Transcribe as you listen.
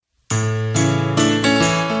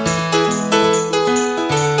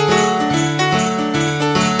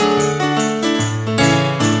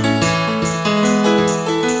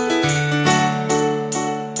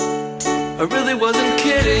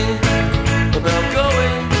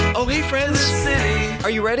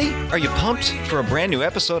you ready? Are you pumped for a brand new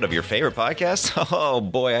episode of your favorite podcast? Oh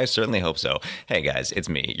boy, I certainly hope so. Hey guys, it's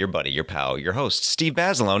me, your buddy, your pal, your host, Steve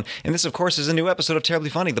Basilone, and this of course is a new episode of Terribly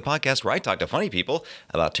Funny, the podcast where I talk to funny people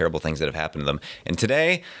about terrible things that have happened to them. And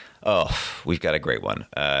today, we've got a great one.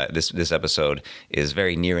 This episode is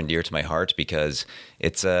very near and dear to my heart because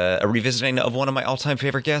it's a revisiting of one of my all-time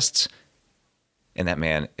favorite guests. And that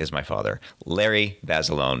man is my father, Larry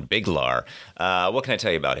Basilone, Big Lar. What can I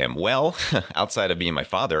tell you about him? Well, outside of being my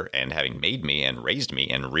father and having made me and raised me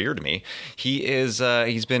and reared me, he's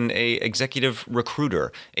been a executive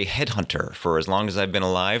recruiter, a headhunter for as long as I've been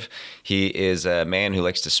alive. He is a man who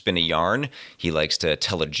likes to spin a yarn. He likes to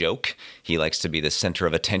tell a joke. He likes to be the center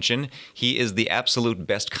of attention. He is the absolute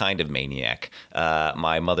best kind of maniac.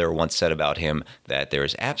 My mother once said about him that there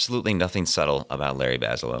is absolutely nothing subtle about Larry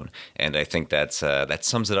Basilone, and I think that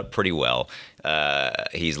sums it up pretty well.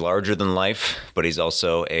 He's larger than life, but he's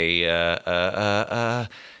also he's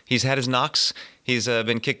had his knocks. He's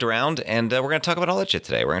been kicked around, and we're going to talk about all that shit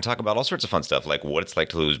today. We're going to talk about all sorts of fun stuff, like what it's like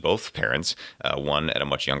to lose both parents, one at a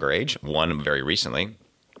much younger age, one very recently.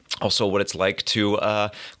 Also, what it's like to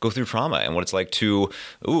go through trauma and what it's like to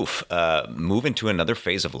move into another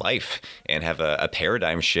phase of life and have a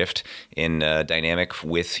paradigm shift in dynamic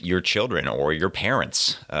with your children or your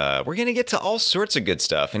parents. We're going to get to all sorts of good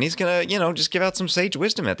stuff, and he's going to, just give out some sage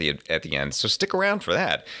wisdom at the end. So stick around for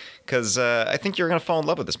that, because I think you're going to fall in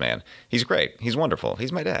love with this man. He's great. He's wonderful.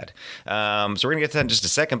 He's my dad. So we're going to get to that in just a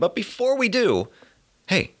second. But before we do,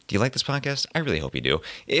 hey, do you like this podcast? I really hope you do.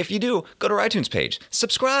 If you do, go to our iTunes page.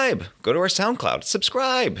 Subscribe. Go to our SoundCloud.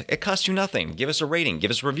 Subscribe. It costs you nothing. Give us a rating.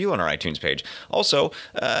 Give us a review on our iTunes page. Also,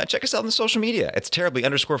 check us out on the social media. It's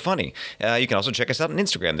terribly_funny. You can also check us out on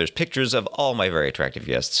Instagram. There's pictures of all my very attractive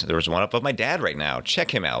guests. There's one up of my dad right now.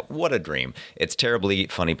 Check him out. What a dream. It's Terribly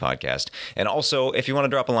Funny Podcast. And also, if you want to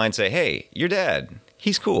drop a line, say, hey, your dad,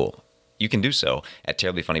 he's cool. You can do so at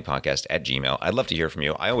terriblyfunnypodcast@gmail.com. I'd love to hear from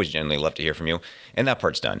you. I always genuinely love to hear from you. And that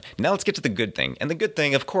part's done. Now let's get to the good thing. And the good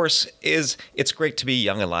thing, of course, is it's great to be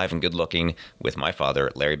young, alive, and good looking with my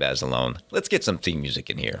father, Larry Basilone. Let's get some theme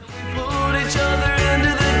music in here. Put each other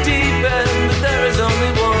into the deep end, but there is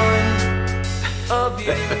only one of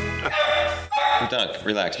you. Dunk,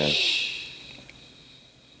 relax, man.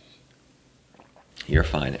 You're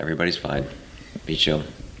fine. Everybody's fine. Be chill.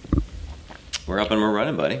 We're up and we're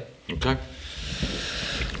running, buddy. Okay.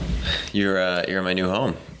 You're in my new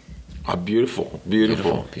home. Beautiful. It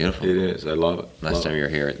is. I love it. Last time you were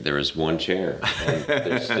here, there was one chair, and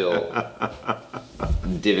there's still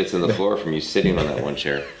divots in the floor from you sitting on that one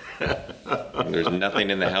chair. And there's nothing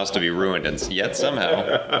in the house to be ruined, and yet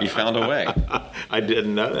somehow you found a way. I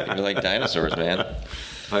didn't know that. You're like dinosaurs, man.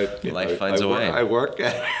 Life finds a way. I work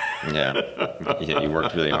at it. Yeah, you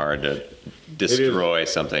worked really hard to destroy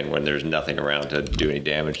something when there's nothing around to do any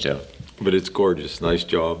damage to. But it's gorgeous. Nice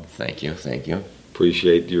job. Thank you.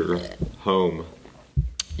 Appreciate your home.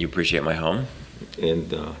 You appreciate my home?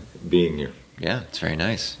 And being here. Yeah, it's very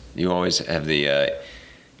nice. You always have the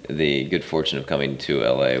good fortune of coming to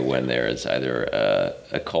LA when there is either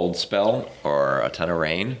a cold spell or a ton of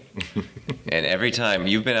rain. And every time,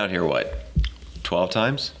 you've been out here, 12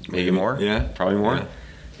 times? Maybe more? Yeah. Probably more? Yeah.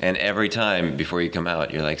 And every time before you come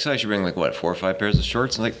out, you're like, so I should bring 4 or 5 pairs of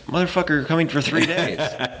shorts? I'm like, motherfucker, you're coming for 3 days.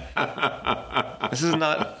 This is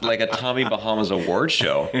not like a Tommy Bahamas award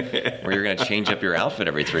show where you're going to change up your outfit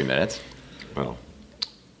every 3 minutes. Well,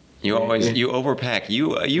 you overpack.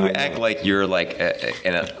 You act like you're like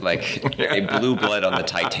a blue blood on the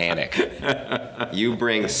Titanic. You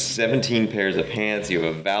bring 17 pairs of pants. You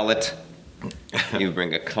have a valet. You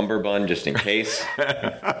bring a cummerbund just in case.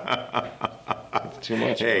 It's too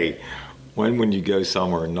much. Hey, when would you go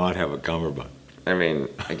somewhere and not have a cummerbund? I mean,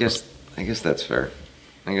 I guess that's fair.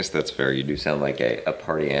 You do sound like a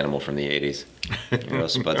party animal from the 80s.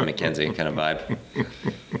 Spuds MacKenzie kind of vibe.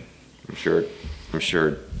 I'm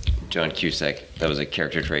sure John Cusack, that was a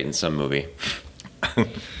character trait in some movie.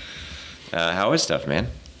 How is stuff, man?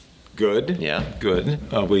 Good. Yeah? Good.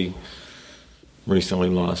 We recently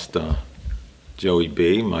lost Joey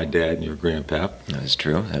B., my dad and your grandpap. That was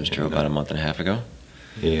true. About a month and a half ago.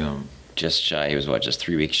 He was just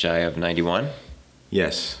 3 weeks shy of 91?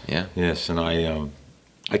 Yes. Yeah. Yes, and I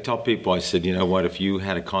tell people, I said, you know what, if you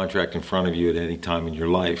had a contract in front of you at any time in your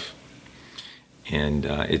life, and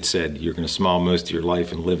it said you're going to smile most of your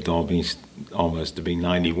life and live to almost to be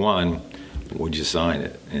 91, would you sign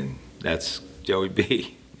it? And that's Joey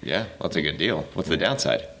B. Yeah, well, that's a good deal. What's the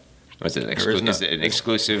downside? Was it is it an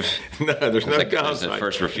exclusive? No, there's no downside. Was it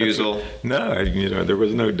first refusal? No, there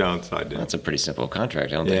was no downside. That's a pretty simple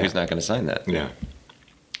contract. I don't think he's not going to sign that. Yeah,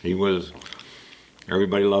 he was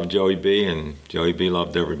everybody loved Joey B, and Joey B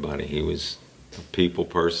loved everybody. He was a people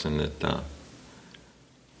person that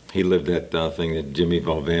he lived that thing that Jimmy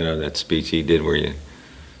Valvano, that speech he did where you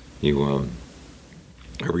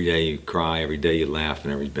every day you cry, every day you laugh,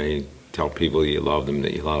 and every day you tell people you love them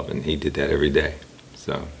that you love, and he did that every day.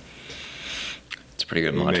 So It's a pretty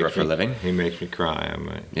good mantra for a living. He makes me cry.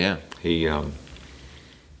 Yeah. He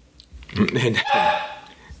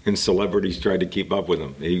and celebrities tried to keep up with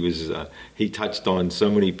him. He touched on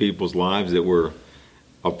so many people's lives that were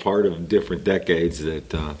a part of different decades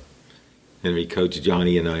that. And he coached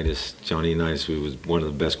Johnny Unitas. Johnny Unitas was one of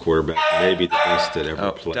the best quarterbacks, maybe the best that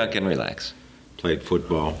ever played. Duncan, relax. Played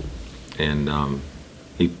football, and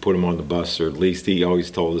he put him on the bus, or at least he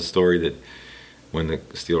always told the story that when the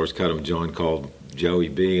Steelers cut him, John called Joey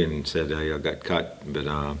B and said, "Hey, I got cut, but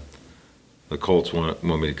the Colts want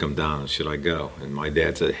me to come down. Should I go?" And my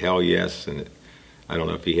dad said, "Hell yes." And I don't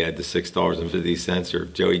know if he had the $6.50 or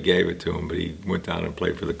if Joey gave it to him, but he went down and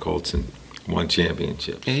played for the Colts and won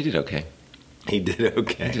championships. Yeah, he did okay. He did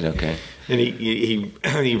okay. He did okay. And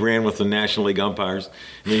he ran with the National League umpires.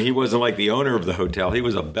 I mean, he wasn't like the owner of the hotel. He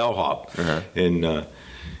was a bellhop. Uh-huh. And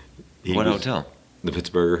What hotel? The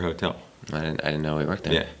Pittsburgher Hotel. I didn't know he worked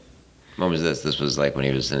there. Yeah. When was this? This was like when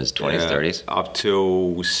he was in his 20s, 30s? Up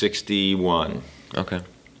till 61. Okay.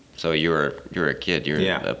 So you were a kid. You were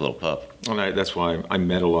Yeah. a little pup. And that's why I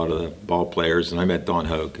met a lot of the ball players. And I met Don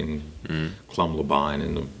Hoke and Clem Labine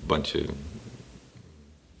and a bunch of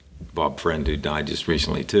Bob Friend, who died just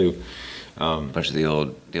recently too. A bunch of the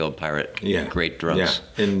old pirate, great drunks.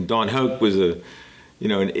 Yeah, and Don Hoke was and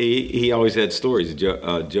he always had stories.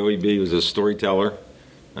 Joey B was a storyteller,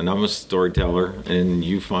 and I'm a storyteller, and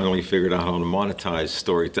you finally figured out how to monetize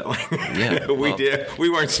storytelling. Yeah, we did. We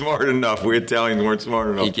weren't smart enough. We Italians weren't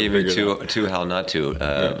smart enough. He gave me two how not to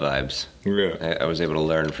vibes. Yeah, I was able to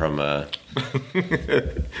learn from.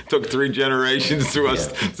 Took 3 generations to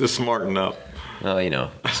us to smarten up. Well,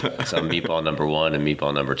 some meatball number 1 and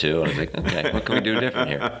meatball number 2. I was like, okay, what can we do different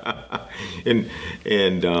here? And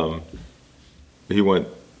he went.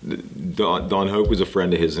 Don Hoke was a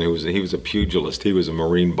friend of his, and he was a pugilist. He was a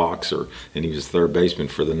Marine boxer, and he was third baseman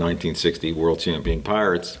for the 1960 World Champion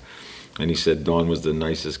Pirates. And he said Don was the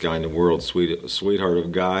nicest guy in the world, sweetheart of a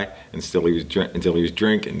guy, and until he was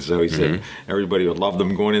drinking. So he said everybody would love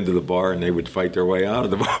them going into the bar, and they would fight their way out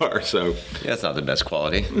of the bar. So that's not the best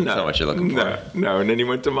quality. That's not what you're looking for. No. And then he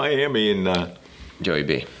went to Miami, and Joey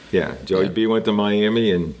B. Yeah, Joey B went to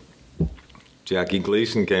Miami, and Jackie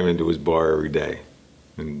Gleason came into his bar every day.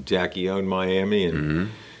 And Jackie owned Miami,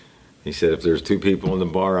 and he said if there's 2 people in the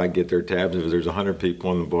bar, I get their tabs. If there's 100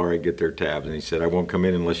 people in the bar, I get their tabs. And he said, I won't come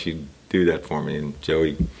in unless you do that for me. And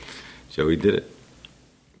Joey did it.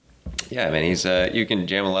 Yeah, I mean, he's you can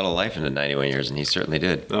jam a lot of life into 91 years, and he certainly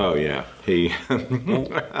did. Oh yeah, he.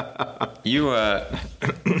 You,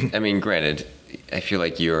 I mean, granted, I feel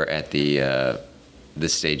like you're at the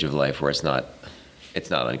stage of life where it's not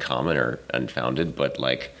uncommon or unfounded, but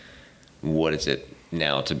like, what is it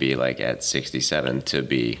now to be like at 67 to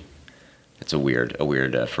be? It's a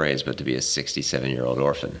weird phrase, but to be a 67-year-old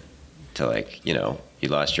orphan, to like, you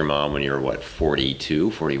lost your mom when you were what, 42,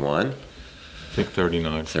 41? I think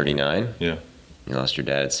 39. 39? Yeah. You lost your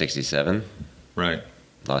dad at 67. Right.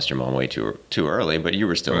 Lost your mom way too early, but you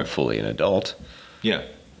were still fully an adult. Yeah.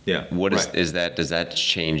 Yeah. What is that? Does that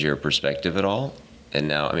change your perspective at all? And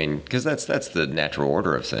now, I mean, because that's the natural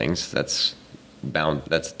order of things. That's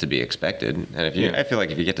to be expected. And I feel like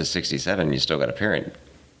if you get to 67 and you still got a parent,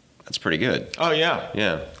 that's pretty good. Oh yeah.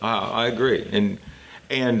 Yeah. I agree.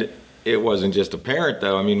 And it wasn't just a parent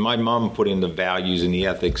though. I mean, my mom put in the values and the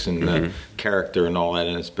ethics and the character and all that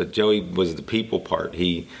in us. But Joey was the people part.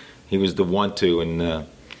 He was the want to, and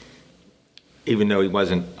even though he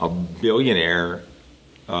wasn't a billionaire,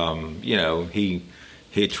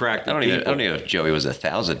 he attracted people. I don't know if Joey was a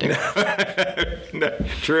thousandaire. No,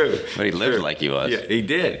 true. But he lived like he was. Yeah, he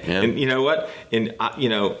did. Yeah. And you know what? And I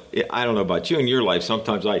don't know about you in your life.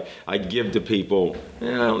 Sometimes I give to people. I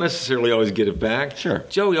don't necessarily always get it back. Sure.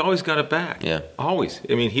 Joey always got it back. Yeah. Always.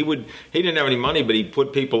 I mean, he didn't have any money, but he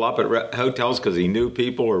put people up at hotels because he knew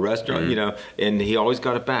people or restaurants. And he always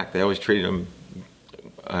got it back. They always treated him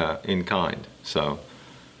in kind. So,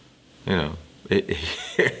 he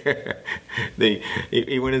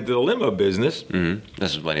went into the limo business. Mm-hmm.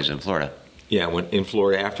 This is when he was in Florida. Yeah, went in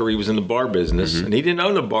Florida after he was in the bar business, and he didn't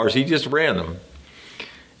own the bars; he just ran them.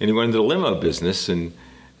 And he went into the limo business, and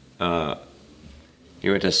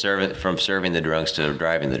you went to from serving the drunks to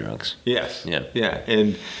driving the drunks. Yes, yeah, yeah,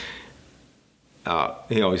 and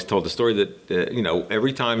he always told the story that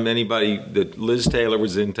every time that Liz Taylor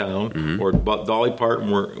was in town or Dolly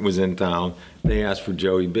Parton was in town, they asked for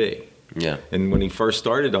Joey B. Yeah. And when he first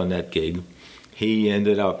started on that gig, he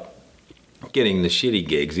ended up getting the shitty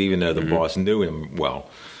gigs, even though the boss knew him well.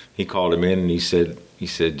 He called him in and he said,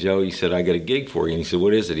 Joe, he said, I got a gig for you. And he said,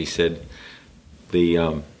 what is it? He said,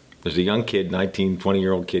 there's a young kid, 19,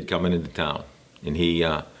 20-year-old kid coming into town, and he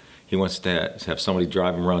wants to have somebody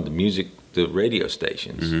drive him around the radio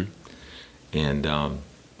stations. And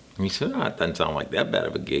he said, it doesn't sound like that bad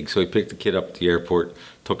of a gig. So he picked the kid up at the airport,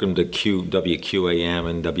 took him to WQAM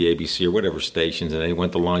and WABC or whatever stations, and then he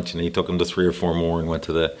went to lunch, and he took him to 3 or 4 more and went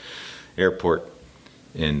to the airport.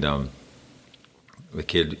 And the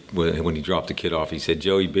kid, when he dropped the kid off, he said,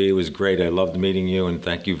 Joey B, it was great. I loved meeting you, and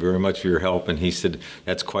thank you very much for your help. And he said,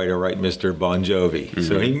 that's quite all right, Mr. Bon Jovi.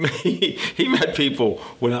 So he met people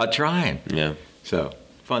without trying. Yeah. So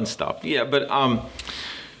fun stuff. Yeah, but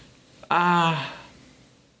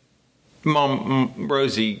Mom,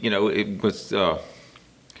 Rosie, it was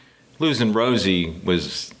losing Rosie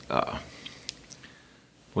was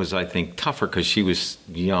I think tougher because she was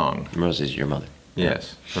young. Rosie's your mother.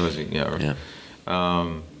 Yes, Rosie. Yeah. Yeah.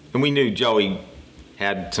 And we knew Joey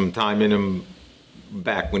had some time in him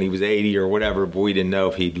back when he was 80 or whatever, but we didn't know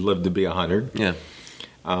if he'd lived to be 100. Yeah.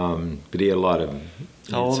 But he had a lot of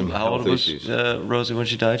How old was issues. Rosie when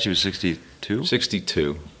she died? She was 62?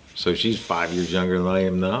 62. So she's 5 years younger than I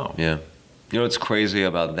am now. Yeah. You know what's crazy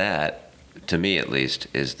about that, to me at least,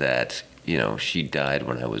 is that, she died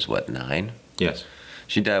when I was, 9? Yes.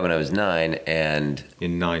 She died when I was 9, and...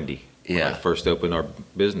 In 90. When Yeah. I first opened our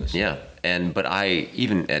business. Yeah. But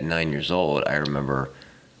even at 9 years old, I remember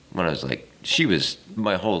when I was she was,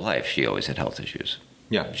 my whole life, she always had health issues.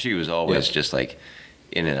 Yeah. She was always Yes. just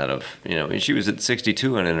in and out of, and she was at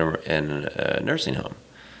 62 and in a nursing home.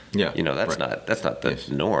 Yeah. That's right. not the Yes.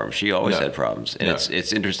 norm. She always No. had problems. And No.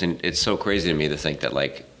 it's interesting. It's so crazy to me to think that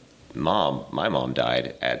my mom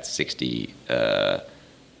died at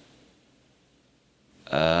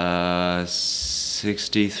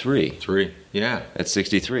 63. 3. Yeah. At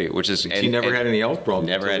 63, which is... She never had any health problems.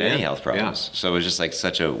 Never had until any then. health problems. Yeah. So it was just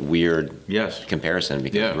such a weird Yes. comparison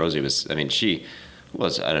because Yeah. Rosie was... she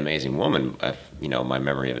was an amazing woman, my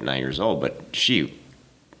memory of at 9 years old, but she...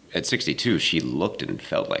 At 62, she looked and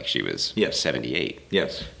felt like she was Yes. 78.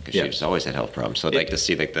 Yes. Because she Yes. just always had health problems. So I'd like to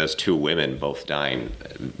see those two women both dying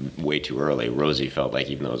way too early. Rosie felt like,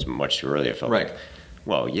 even though it was much too early, I felt Right. like,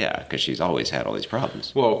 well, yeah, because she's always had all these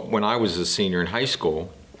problems. Well, when I was a senior in high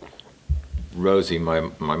school, Rosie, my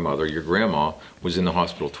mother, your grandma, was in the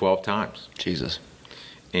hospital 12 times. Jesus.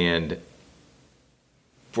 And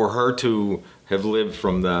for her to have lived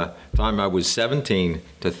from the time I was 17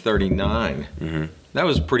 to 39, that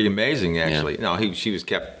was pretty amazing, actually. Yeah. Now, she was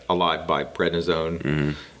kept alive by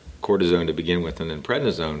prednisone, cortisone to begin with, and then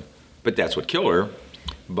prednisone. But that's what killed her.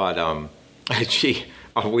 But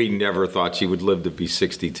we never thought she would live to be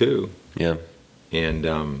 62. Yeah.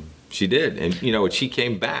 And she did. And, she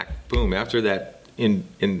came back, boom, after that in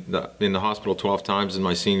the hospital 12 times in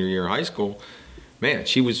my senior year of high school. Man,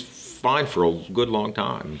 she was fine for a good long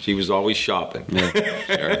time. She was always shopping. Yeah,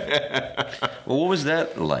 sure. Well, what was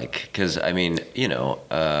that like? Because, I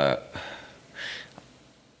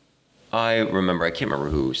remember, I can't remember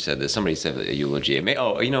who said this. Somebody said a eulogy. It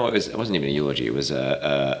wasn't even a eulogy. It was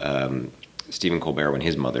Stephen Colbert, when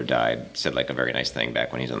his mother died, said a very nice thing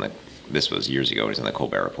back when he's on this was years ago, he was on the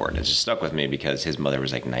Colbert Report. And it just stuck with me because his mother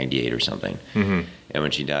was 98 or something. Mm-hmm. And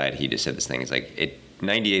when she died, he just said this thing. It's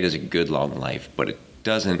 98 is a good long life, but it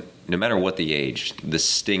doesn't, no matter what the age, the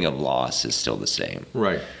sting of loss is still the same.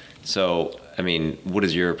 Right. So, what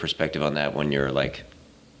is your perspective on that when you're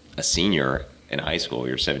a senior in high school,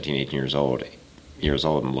 you're 17, 18 years old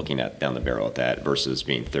and looking down the barrel at that versus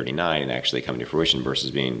being 39 and actually coming to fruition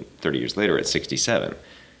versus being 30 years later at 67?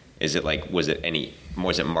 Is it was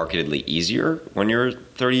it markedly easier when you're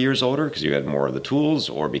 30 years older because you had more of the tools,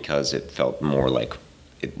 or because it felt more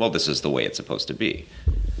this is the way it's supposed to be?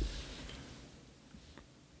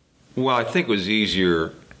 Well, I think it was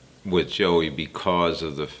easier with Joey because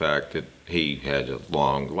of the fact that he had a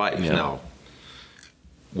long life. Yeah. Now,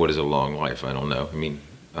 what is a long life? I don't know.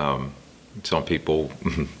 Some people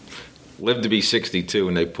live to be 62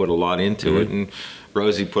 and they put a lot into it, and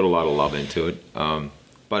Rosie put a lot of love into it.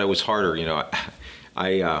 But it was harder,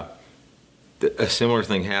 a similar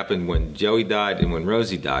thing happened when Joey died and when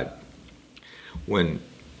Rosie died. When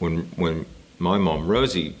my mom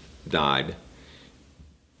Rosie died,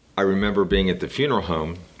 I remember being at the funeral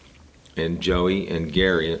home, and Joey and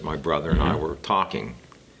Gary, my brother, and I were talking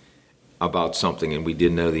about something, and we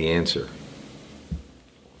didn't know the answer.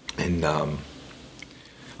 And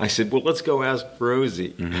I said, well, let's go ask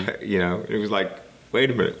Rosie. You know, it was like, wait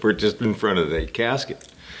a minute, we're just in front of the casket.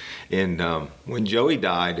 And when Joey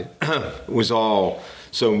died, it was all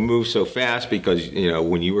moved so fast because, you know,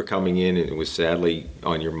 when you were coming in, and it was sadly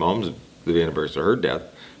on your mom's, the anniversary of her death,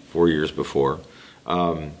 4 years before.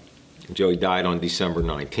 Joey died on December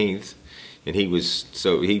 19th, and he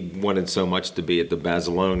wanted so much to be at the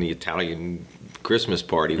Basilone, the Italian Christmas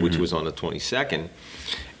party, which was on the 22nd.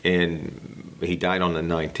 And he died on the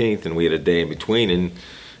 19th, and we had a day in between, and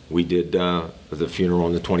we did the funeral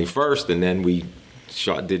on the 21st, and then we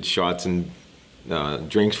did shots and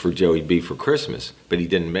drinks for Joey B for Christmas, but he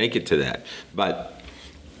didn't make it to that. But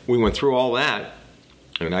we went through all that,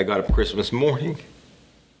 and I got up Christmas morning,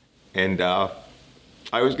 and I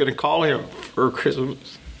was going to call him for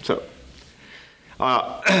Christmas. So,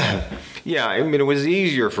 yeah, I mean, it was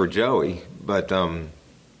easier for Joey, but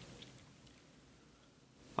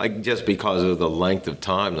just because of the length of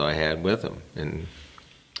time that I had with him, and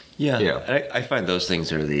yeah. I find those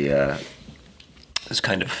things are this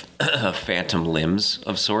kind of phantom limbs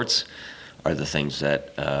of sorts are the things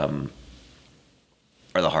that are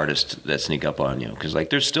the hardest that sneak up on you. Because like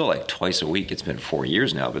there's still like twice a week. It's been 4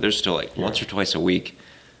 years now, but there's still like once or twice a week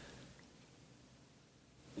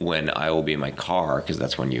when I will be in my car, because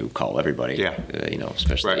that's when you call everybody. You know,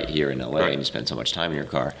 especially here in LA, and you spend so much time in your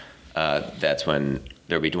car. That's when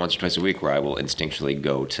there'll be once or twice a week where I will instinctually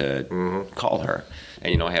go to call her.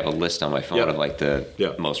 And, you know, I have a list on my phone of like the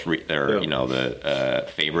most, you know, the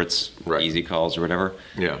favorites, easy calls or whatever.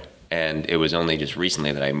 Yeah. And it was only just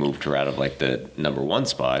recently that I moved her out of like the number one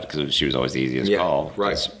spot because she was always the easiest call.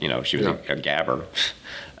 Right. You know, she was a gabber.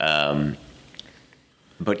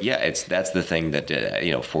 But yeah, that's the thing that,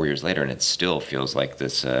 you know, 4 years later, and it still feels like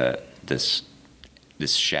this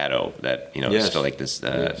shadow that, you know, is still like this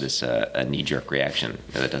a knee-jerk reaction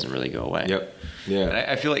that doesn't really go away. Yep. Yeah. And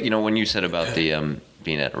I feel like, you know, when you said about the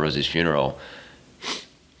being at Rosie's funeral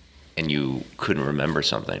and you couldn't remember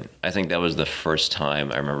something, I think that was the first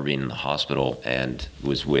time I remember being in the hospital and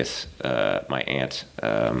was with my aunt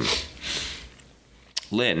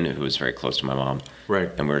Lynn, who was very close to my mom. Right.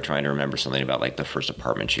 And we were trying to remember something about like the first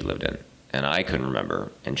apartment she lived in. And I couldn't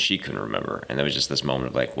remember, and she couldn't remember. And there was just this moment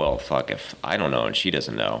of like, well, fuck, if I don't know and she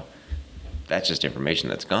doesn't know, that's just information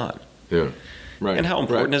that's gone. Yeah. Right. And how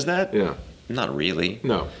important is that? Yeah. Not really.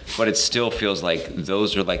 No. But it still feels like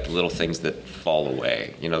those are like the little things that fall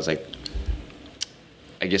away. You know, it's like,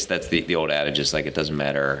 I guess that's the old adage is like, it doesn't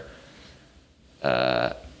matter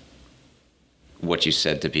what you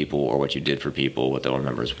said to people or what you did for people. What they'll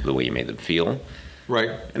remember is the way you made them feel. Right.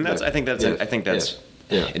 And that's, I think that's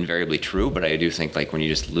invariably true. But I do think like when you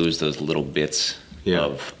just lose those little bits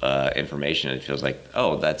of information, it feels like,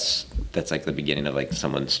 oh, that's like the beginning of like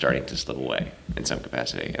someone starting to slip away in some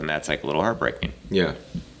capacity, and that's like a little heartbreaking. Yeah.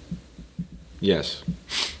 Yes.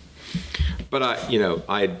 But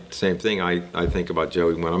same thing. I think about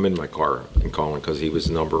Joey when I'm in my car and call him because he was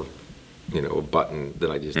number, you know, a button that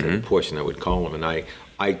I just didn't push, and I would call him, and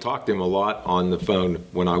I talked to him a lot on the phone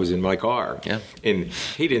when I was in my car. Yeah. And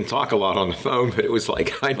he didn't talk a lot on the phone, but it was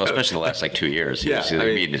like, I know. Well, especially the last like 2 years. He was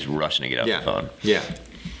just rushing to get off the phone. Yeah.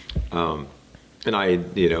 And I,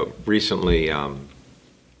 you know, recently I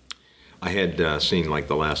had seen like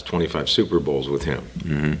the last 25 Super Bowls with him.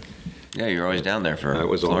 Mm-hmm. Yeah, you're always down there for I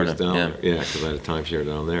was Florida. Always down there. Yeah, because I had a timeshare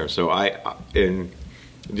down there. So and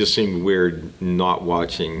it just seemed weird not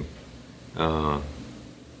watching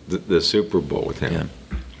the Super Bowl with him. Yeah.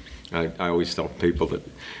 I always tell people that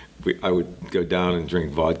I would go down and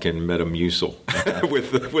drink vodka and Metamucil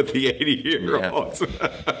with the 80-year-olds.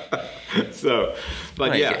 Yeah. So,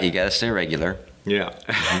 but you got to stay regular. Yeah.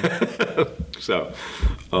 So,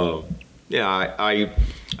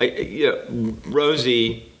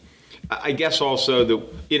 Rosie. I guess also that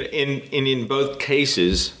in both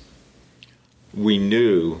cases, we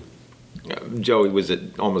knew Joey was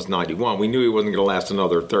at almost 91. We knew he wasn't going to last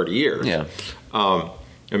another 30 years. Yeah.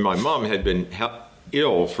 And my mom had been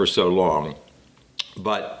ill for so long,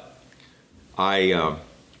 but I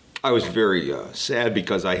was very sad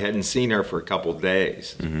because I hadn't seen her for a couple of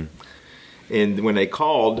days. Mm-hmm. And when they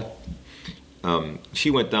called, she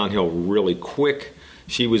went downhill really quick.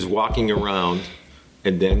 She was walking around,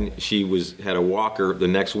 and then she had a walker the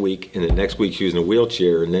next week, and the next week she was in a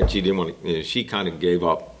wheelchair, and then she didn't want to. She kind of gave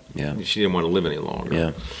up. Yeah. She didn't want to live any longer.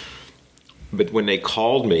 Yeah. But when they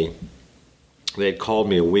called me, they had called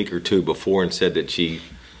me a week or two before and said that she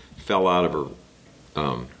fell out of her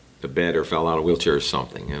the bed or fell out of a wheelchair or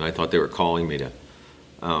something, and I thought they were calling me to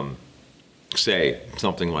say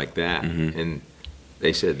something like that. Mm-hmm. And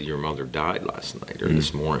they said your mother died last night or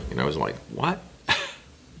this morning, and I was like, what?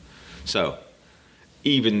 So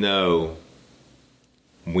even though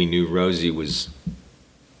we knew Rosie was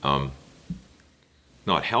not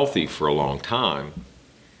healthy for a long time,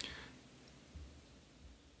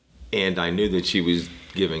 and I knew that she was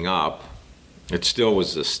giving up, it still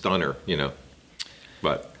was a stunner, you know.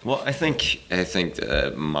 But Well, I think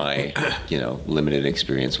my limited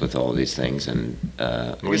experience with all of these things, and I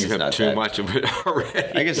well, guess you it's have not too that- much of it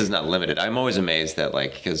already. I guess it's not limited. I'm always amazed that,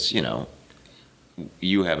 like, because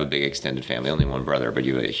you have a big extended family, only one brother, but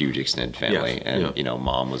you have a huge extended family, Yes, and yeah.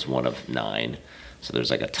 mom was one of 9, so there's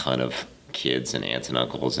like a ton of kids and aunts and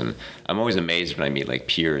uncles, and I'm always amazed when I meet like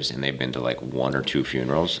peers and they've been to like 1 or 2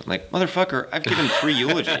 funerals. I'm like, motherfucker, I've given 3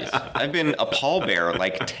 eulogies. I've been a pallbearer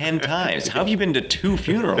like 10 times. How have you been to 2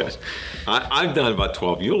 funerals? I've done about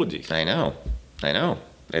 12 eulogies. I know.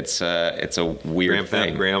 It's a weird Grandpa,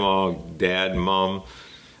 thing. grandma, dad, mom.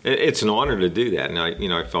 It's an honor to do that, and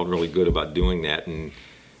I felt really good about doing that, and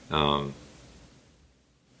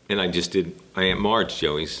I just did. Aunt Marge,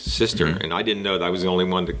 Joey's sister, and I didn't know that I was the only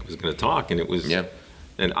one that was going to talk, and it was. Yeah.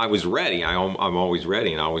 And I was ready. I'm always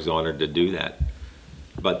ready, and I was honored to do that.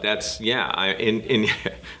 But that's and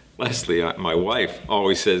Leslie, my wife,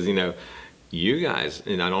 always says, you guys,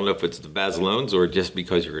 and I don't know if it's the Basilones or just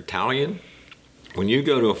because you're Italian. When you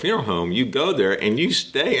go to a funeral home, you go there and you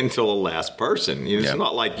stay until the last person. It's Yeah.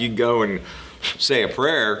 not like you go and say a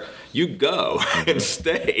prayer. You go and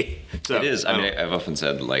stay. So, It is. I mean, I've often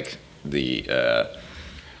said, like, the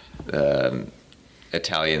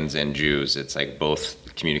Italians and Jews, it's like both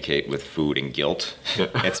communicate with food and guilt.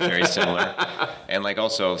 It's very similar. And, like,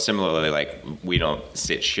 also similarly, like, we don't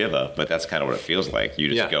sit Shiva, but that's kind of what it feels like. You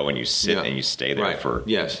just Yeah. go and you sit Yeah. and you stay there Right. for,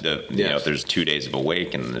 Yes. if there's 2 days of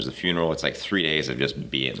awake and there's a funeral, it's like 3 days of just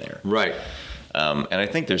being there. right. And I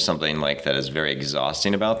think there's something like that is very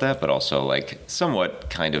exhausting about that, but also like somewhat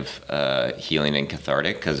kind of healing and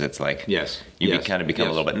cathartic, because it's like Yes. you Yes. kind of become a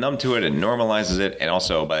Yes. little bit numb to it and normalizes it, and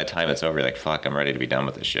also by the time it's over, you're like, fuck, I'm ready to be done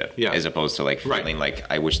with this shit. Yeah. As opposed to like Right. feeling like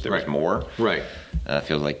I wish there was Right. more. Right.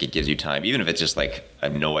 Feels like it gives you time, even if it's just like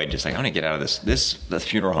annoyed, just like I want to get out of this. The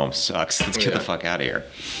funeral home sucks. Let's get Yeah. the fuck out of here.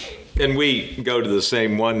 And we go to the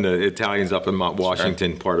same one, the Italians up in Mount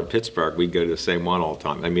Washington, part of Pittsburgh. We go to the same one all the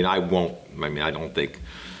time. I mean, I don't think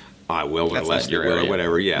I will That's unless not they your will or area.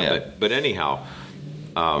 whatever. Yeah. Yeah. But anyhow,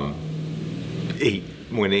 when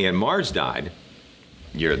Aunt Marge died,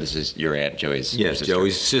 This is your Aunt Joey's yes, sister.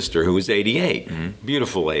 Joey's sister, who was 88,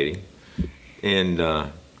 beautiful lady, and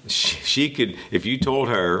she could, if you told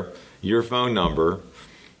her your phone number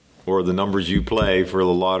or the numbers you play for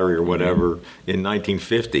the lottery or whatever in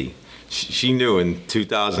 1950, she knew in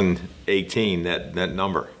 2018 that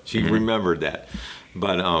number. She remembered that.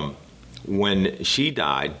 But when she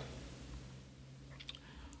died,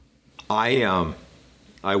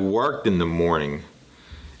 I worked in the morning,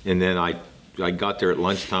 and then I got there at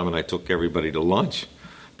lunchtime and I took everybody to lunch.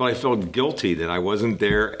 But I felt guilty that I wasn't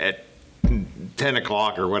there at 10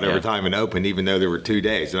 o'clock or whatever Yeah. time it opened, even though there were 2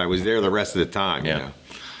 days, and I was there the rest of the time. Yeah. You know?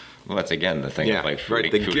 Well, that's again the thing Yeah, of like food,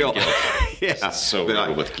 right. The food guilt. and guilt. Yeah, It's so but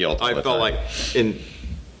riddled with guilt all I the felt time. like, and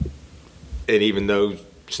even though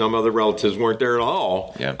some other relatives weren't there at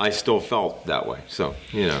all, Yeah. I still felt that way. So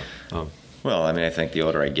Well, I mean, I think the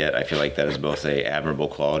older I get, I feel like that is both a admirable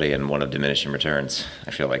quality and one of diminishing returns.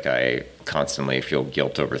 I feel like I constantly feel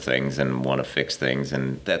guilt over things and want to fix things,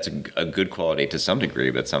 and that's a good quality to some degree,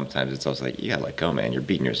 but sometimes it's also like, you gotta let go, man. You're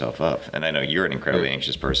beating yourself up. And I know you're an incredibly Right.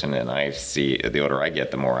 anxious person, and I see the older I get,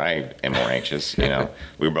 the more I am more anxious. We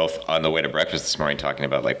were both on the way to breakfast this morning talking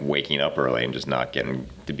about like waking up early and just not getting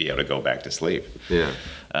to be able to go back to sleep. yeah,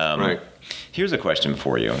 right. Here's a question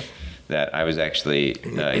for you that I was actually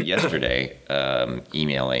yesterday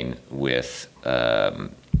emailing with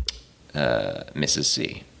Mrs.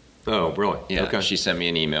 C. Oh, really? Yeah, Okay. she sent me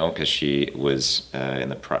an email because she was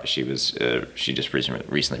she just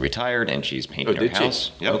recently retired and she's painting her did she?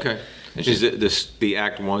 house. Yep. Okay. And She's she's the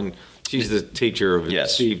Act One. She's the teacher of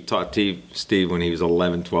Yes. Steve. Taught Steve when he was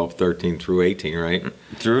 11, 12, 13 through 18, right?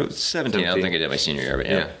 through 17. I don't 17. think I did my senior year, but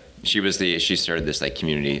yeah. Yeah. She started this like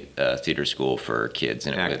community theater school for kids.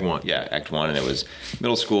 And Act One. Yeah, Act One, and it was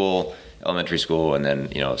middle school, elementary school, and then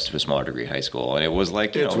to a smaller degree high school. And it was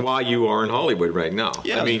like It's why you are in Hollywood right now.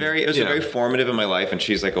 Yeah, I mean, it was yeah. very formative in my life, and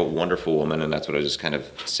she's like a wonderful woman, and that's what I was just kind of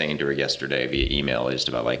saying to her yesterday via email, just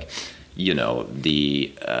about like,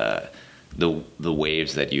 the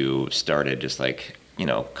waves that you started just like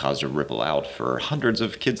caused a ripple out for hundreds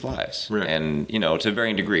of kids' lives, Right. and to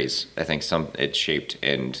varying degrees. I think it shaped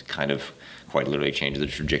and kind of quite literally changed the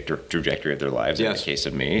trajectory of their lives. In Yes. the case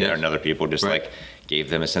of me, Yes. and other people just Right. like gave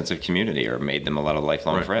them a sense of community or made them a lot of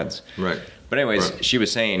lifelong Right. friends. Right. But anyways, Right. she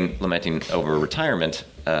was saying, lamenting over retirement,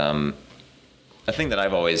 a thing that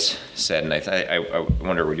I've always said, and I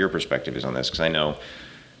wonder what your perspective is on this, because I know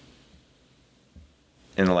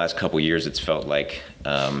in the last couple years it's felt like,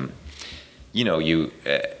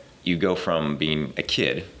 you go from being a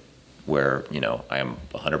kid where, I am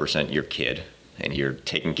 100% your kid and you're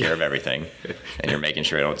taking care of everything and you're making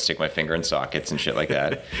sure I don't stick my finger in sockets and shit like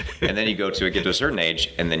that. And then you get to a certain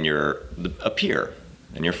age and then you're a peer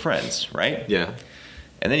and you're friends, right? Yeah.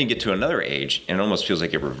 And then you get to another age and it almost feels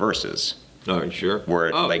like it reverses. Oh, sure.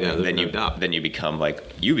 Where then you you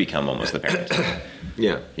become almost the parent.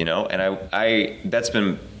 Yeah. And I that's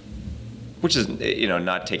been, which is,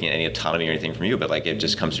 not taking any autonomy or anything from you, but like it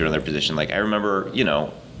just comes to another position. Like I remember,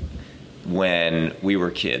 when we were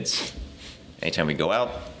kids, anytime we go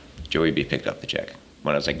out, Joey B picked up the check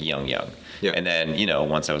when I was like young. Yeah. And then,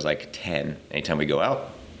 once I was like 10, anytime we go out,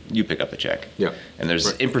 you pick up the check. Yeah. And there's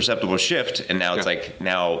Right. imperceptible shift. And now it's Yeah. like,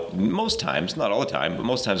 now most times, not all the time, but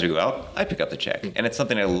most times we go out, I pick up the check. And it's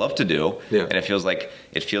something I love to do. Yeah. And it feels like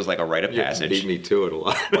a rite of You passage. beat me to it a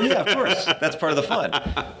lot. Well, yeah, of course. That's part of the fun.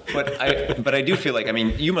 But I do feel like,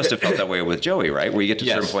 you must have felt that way with Joey, right? Where you get to a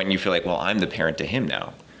certain Yes. point and you feel like, well, I'm the parent to him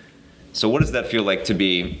now. So what does that feel like to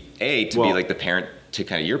be, be like the parent to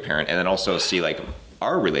kind of your parent, and then also see like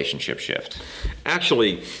our relationship shift?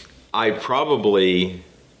 Actually, I probably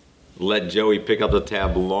let Joey pick up the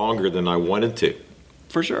tab longer than I wanted to.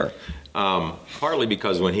 For sure. Partly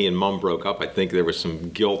because when he and Mom broke up, I think there was some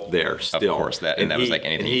guilt there still. Of course, that was like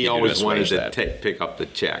anything And you he could do to always wanted assuage to that. pick up the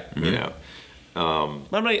check, But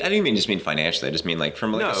I didn't mean just mean financially. I just mean like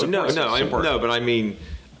from like a support. Support. But I mean,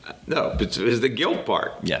 but it's the guilt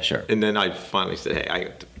part. Yeah, sure. And then I finally said, hey, I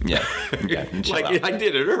Yeah. Chill out. like I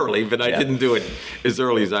did it early, but I Yeah. didn't do it as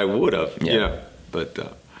early as I would have. Yeah.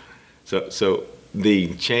 But so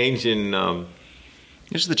the change in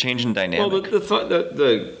Just the change in well,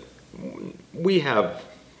 dynamic. we have,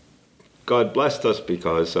 God blessed us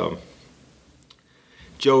because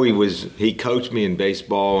Joey he coached me in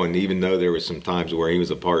baseball, and even though there was some times where he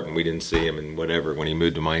was apart and we didn't see him and whatever when he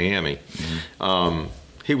moved to Miami,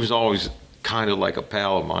 he was always kind of like a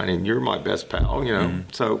pal of mine, and you're my best pal,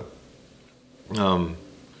 So,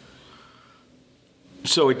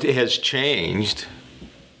 so it has changed,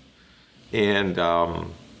 and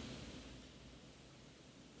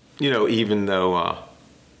even though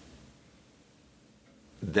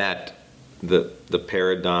that the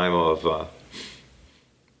paradigm of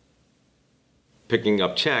picking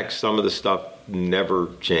up checks, some of the stuff never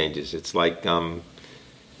changes. It's like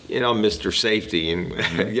Mr. Safety,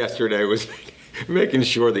 and yesterday was making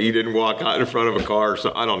sure that you didn't walk out in front of a car.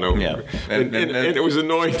 So I don't know. Yeah. And it was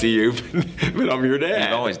annoying to you, but I'm your dad.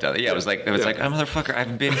 You've always done it. Yeah, it was like, oh, motherfucker,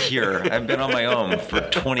 I've been here. I've been on my own for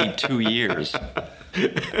 22 years.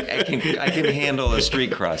 I can handle a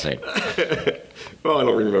street crossing. Well, I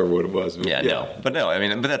don't remember what it was. But But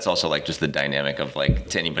that's also like just the dynamic of like,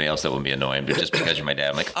 to anybody else that would be annoying, but just because you're my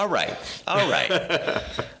dad, I'm like, all right.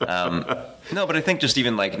 No, but I think just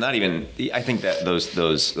even like, I think that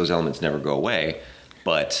those elements never go away,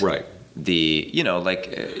 but Right.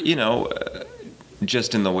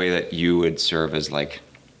 just in the way that you would serve as like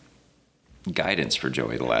guidance for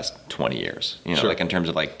Joey the last 20 years, Sure. like in terms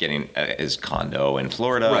of like getting his condo in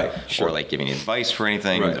Florida, Right, sure. or like giving advice for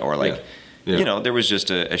anything, Right, or like, yeah. there was just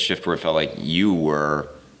a shift where it felt like you were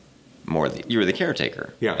you were the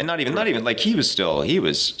caretaker. Yeah. And not even like he was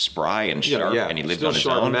spry and sharp, and he lived Still on his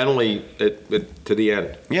sharp own. mentally to the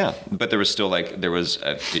end. Yeah, but there was still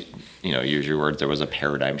use your words, there was a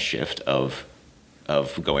paradigm shift of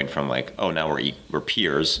going from like, oh, now we're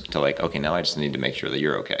peers, to like, okay, now I just need to make sure that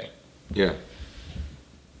you're okay. Yeah.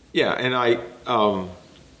 Yeah, and I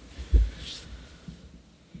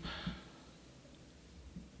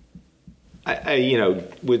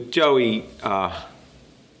with Joey, I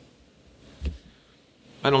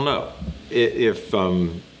don't know if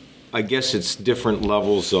I guess it's different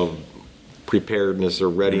levels of preparedness or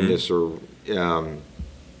readiness, or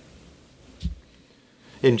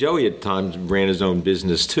and Joey at times ran his own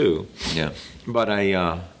business too. Yeah. But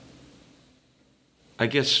I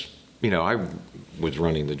guess, I was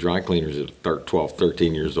running the dry cleaners at 12,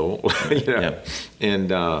 13 years old. Yeah. And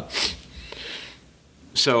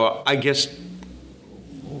so I guess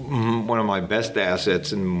one of my best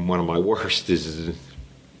assets and one of my worst is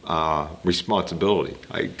responsibility.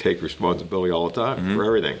 I take responsibility all the time for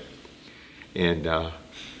everything. And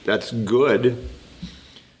that's good.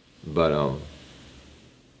 But,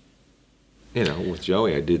 with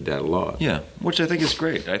Joey, I did that a lot. Yeah, which I think is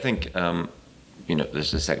great. I think, this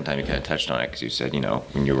is the second time you kind of touched on it, because you said,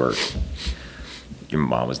 when you were your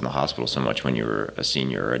mom was in the hospital so much when you were a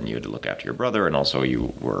senior, and you had to look after your brother, and also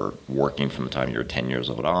you were working from the time you were 10 years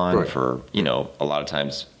old on Right. for, you know, a lot of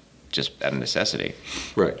times just out of necessity.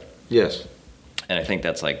 Right. Yes. And I think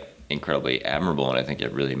that's like incredibly admirable, and I think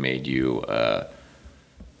it really made you,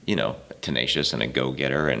 you know, tenacious and a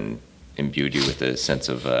go-getter, and imbued you with a sense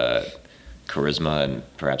of charisma and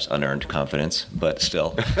perhaps unearned confidence, but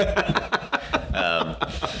still.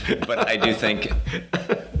 But I do think,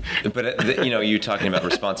 you know, you talking about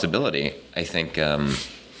responsibility, I think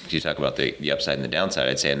you talk about the upside and the downside.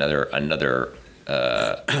 I'd say another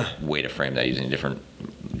way to frame that using different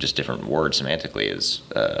words semantically is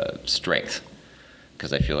strength.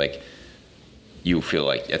 Because I feel like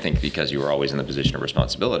I think because you were always in the position of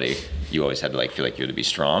responsibility, you always had to like feel like you had to be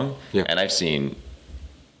strong. Yeah. And I've seen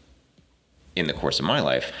in the course of my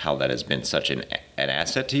life how that has been such an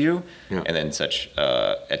asset to you, Yeah. and then such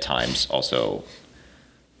at times also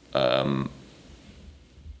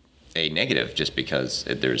a negative, just because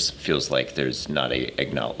feels like there's not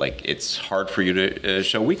like it's hard for you to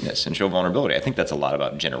show weakness and show vulnerability. I think that's a lot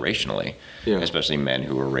about generationally, Yeah. especially men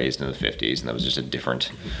who were raised in the 50s, and that was just a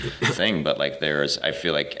different thing. But like I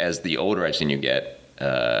feel like as the older I've seen you get,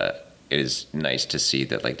 it is nice to see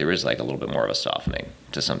that like there is like a little bit more of a softening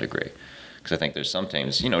to some degree. Because I think there's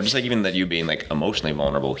sometimes, you know, just like even that you being like emotionally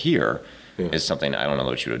vulnerable here is something I don't know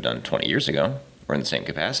what you would have done 20 years ago or in the same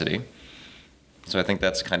capacity. So I think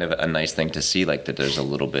that's kind of a nice thing to see, like that there's a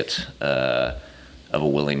little bit of a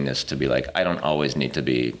willingness to be like, I don't always need to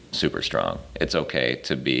be super strong. It's okay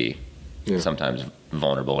to be sometimes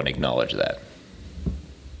vulnerable and acknowledge that.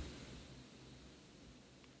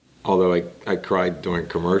 Although I cried during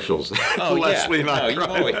commercials. Oh, Leslie yeah. and I No,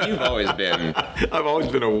 cried. you've always been. I've always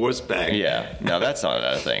been a wuss bag. Yeah. No, that's not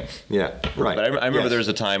a thing. Yeah. Right. But I remember Yes. there was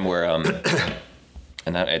a time where,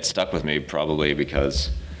 and it stuck with me probably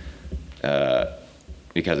because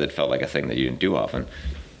it felt like a thing that you didn't do often.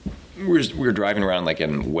 We were driving around like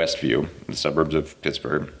in Westview, the suburbs of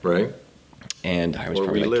Pittsburgh, Right. and I was Where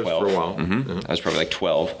probably we like lived 12. for a while. Mhm. I was probably like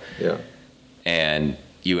 12, Yeah. and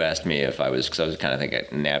you asked me if I was, because I was kind of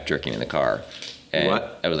thinking nap jerking in the car. And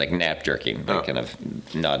What? I was like nap jerking, like Oh. kind of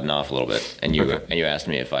nodding off a little bit. And you Okay. and you asked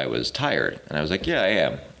me if I was tired, and I was like, yeah, I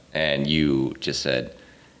am. And you just said,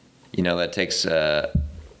 you know, that's a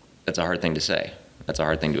hard thing to say. That's a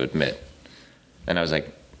hard thing to admit. And I was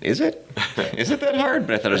like, is it? Is it that hard?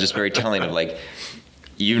 But I thought it was just very telling of like,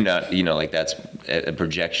 like that's a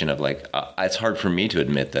projection of like, it's hard for me to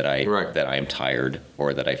admit that that I am tired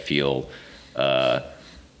or that I feel.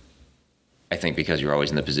 I think because you're always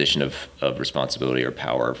in the position of responsibility or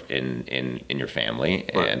power in your family,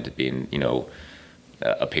 Right. and being, you know,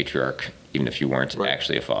 a patriarch, even if you weren't Right.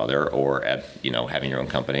 actually a father, or having your own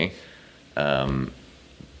company.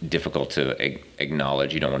 Difficult to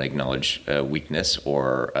acknowledge. You don't want to acknowledge weakness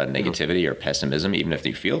or negativity or pessimism, even if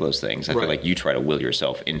you feel those things. I feel Right. like you try to will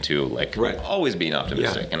yourself into like Right. always being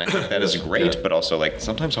optimistic, Yeah. and I think that is great, Yeah. but also like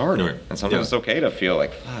sometimes hard, Right. and sometimes Yeah. it's okay to feel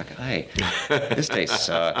like fuck, this day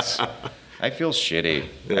sucks. I feel shitty.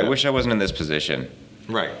 I Yeah. wish I wasn't in this position.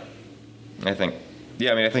 Right. I think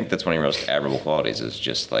that's one of your most admirable qualities is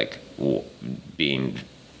just like being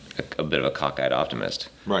a bit of a cockeyed optimist.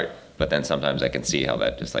 Right. But then sometimes I can see how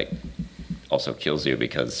that just like also kills you,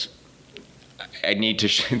 because I need to.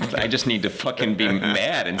 I just need to fucking be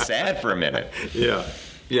mad and sad for a minute. Yeah.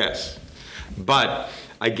 Yes. But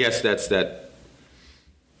I guess that's that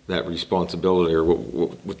responsibility, or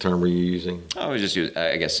what term were you using? I was just use,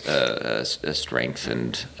 I guess, a strength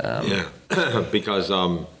and Yeah. Because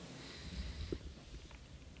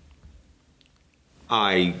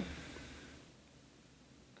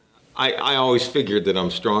I always figured that I'm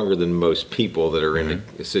stronger than most people that are in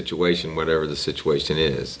a situation, whatever the situation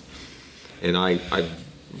is. And I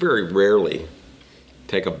very rarely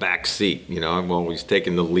take a back seat. You know, I'm always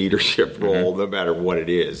taking the leadership role, no matter what it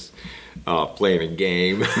is. Playing a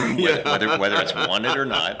game. whether it's wanted or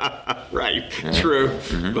not. Right. True.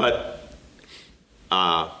 But,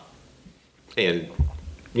 and,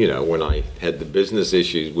 you know, when I had the business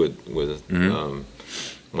issues with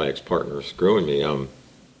my ex-partner screwing me,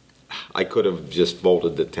 I could have just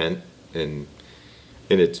folded the tent, and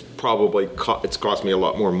it's probably it's cost me a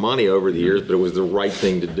lot more money over the years, but it was the right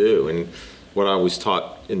thing to do. And what I was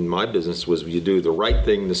taught in my business was you do the right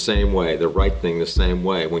thing the same way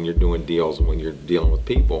when you're doing deals and when you're dealing with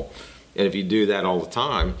people. And if you do that all the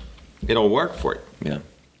time, it'll work for you. Yeah.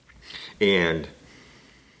 And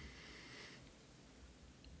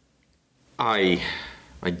I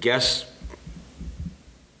guess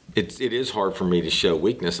it is hard for me to show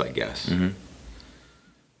weakness, I guess.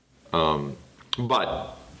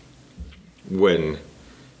 But when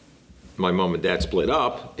my mom and dad split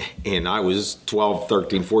up, and I was 12,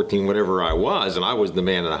 13, 14, whatever I was, and I was the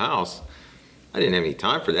man of the house. I didn't have any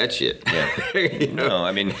time for that shit. Yeah. You know? No,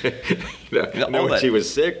 I mean, When that- she was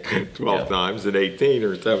sick 12 Yeah. times at 18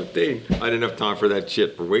 or 17, I didn't have time for that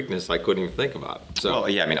shit for weakness I couldn't even think about. So, well,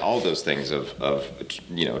 yeah, I mean, all those things of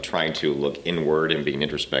trying to look inward and being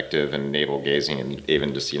introspective and navel gazing and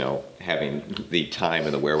even just, having the time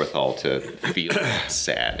and the wherewithal to feel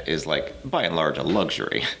sad is like, by and large, a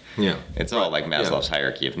luxury. Yeah. It's all like Maslow's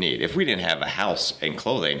hierarchy of need. If we didn't have a house and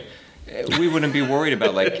clothing, we wouldn't be worried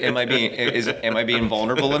about like, am I being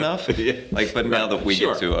vulnerable enough? Yeah. Like, but now that we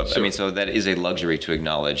Sure, get to, I sure. mean, so that is a luxury to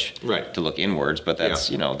acknowledge, Right. to look inwards. But that's,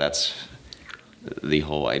 Yeah. that's the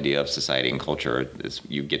whole idea of society and culture. Is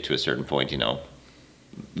you get to a certain point,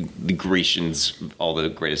 the Grecians, all the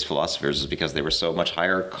greatest philosophers, is because they were so much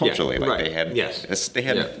higher culturally. Like right. they had, Yes. they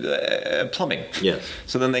had plumbing. Yes.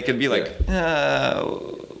 So then they could be like,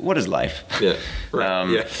 what is life? yeah, right.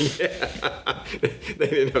 Yeah. They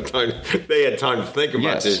didn't have time. They had time to think about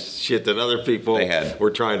Yes. this shit that other people They had. were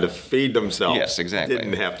trying to feed themselves. Yes, exactly.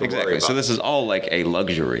 Didn't have to exactly. worry about. So this is all like a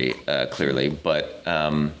luxury, clearly, but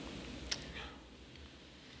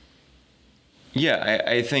yeah,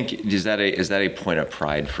 I think is that a point of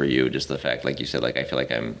pride for you? Just the fact, like you said, like I feel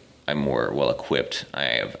like I'm more well equipped.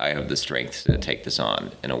 I have the strength to take this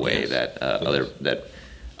on in a way Yes. that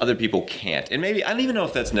other people can't. And maybe I don't even know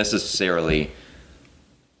if that's necessarily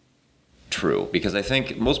true, because I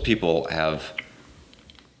think most people have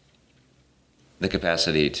the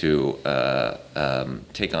capacity to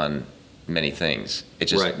take on many things.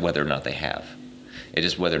 It's just Right. whether or not they have. It's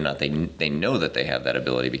just whether or not they know that they have that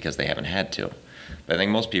ability because they haven't had to. But I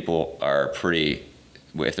think most people are pretty.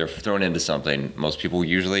 If they're thrown into something, most people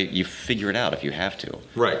usually you figure it out if you have to.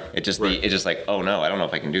 Right. It's just Right. it's just like, oh no, I don't know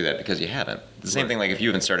if I can do that because you haven't. The same Right. thing like if you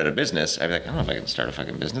haven't started a business, I'd be like, I don't know if I can start a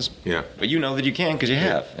fucking business. Yeah. But you know that you can because you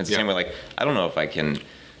have. It's the Yeah. same way like I don't know if I can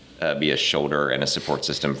be a shoulder and a support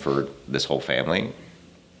system for this whole family,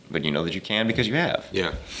 but you know that you can because you have.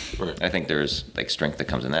 Yeah. Right. I think there's like strength that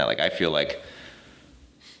comes in that. Like I feel like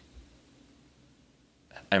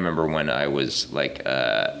I remember when I was like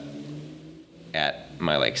at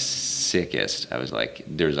my like sickest, I was like,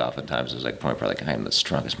 there's oftentimes there's like a point where like I am the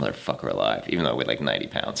strongest motherfucker alive, even though I weighed like 90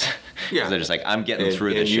 pounds. Yeah. They're just like, I'm getting And,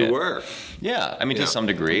 through this and shit. you were. Yeah. I mean, Yeah. to some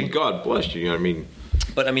degree. God bless you. You know what I mean?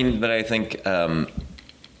 But I think, God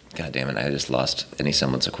damn it, I just lost any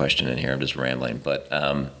semblance of question in here. I'm just rambling. But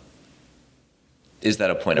is that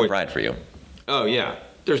a point of Wait. pride for you? Oh yeah.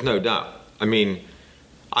 There's no doubt. I mean,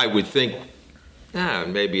 I would think.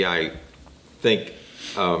 Maybe I think,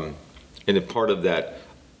 and a part of that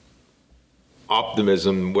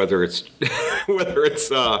optimism, whether it's whether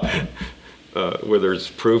it's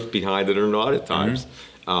proof behind it or not at times,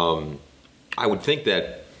 I would think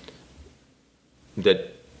that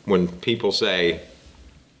when people say,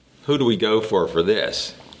 "Who do we go for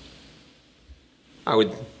this?" I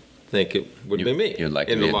would think it would be me. You'd like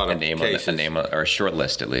to in be a lot a of name, cases. a name or a short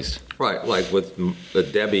list at least. Right, like with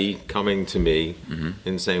Debbie coming to me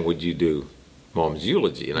and saying, "Would you do Mom's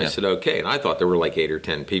eulogy?" And I Yeah. said, "Okay." And I thought there were like 8 or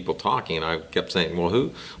 10 people talking, and I kept saying,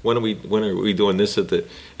 "Well, when are we doing this at the?"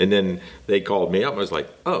 And then they called me up. And I was like,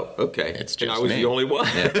 "Oh, okay." It's and I just was me. the only one.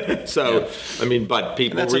 Yeah. So, Yeah. I mean, but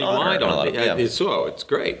people And that's an honor relied in a on lot me. of- yeah. So it's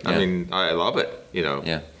great. I Yeah. mean, I love it.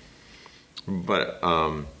 Yeah. But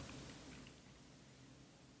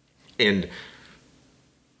and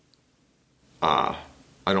I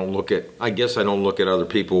guess I don't look at other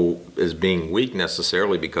people as being weak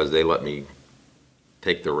necessarily because they let me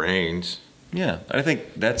take the reins. Yeah, I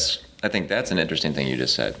think that's an interesting thing you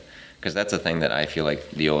just said, because that's a thing that I feel like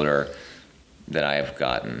the older that I have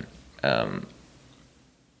gotten,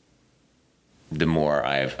 the more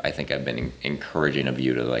I think I've been encouraging of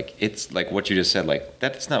you to like, it's like what you just said, like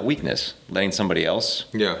that's not weakness. Letting somebody else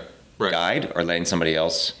Yeah, right. guide or letting somebody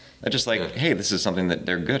else, that's just like, Yeah. hey, this is something that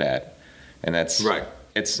they're good at, and that's Right.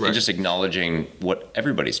 It's Right. just acknowledging what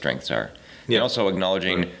everybody's strengths are, Yeah. and also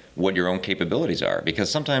acknowledging Right. what your own capabilities are,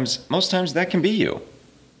 because most times that can be you,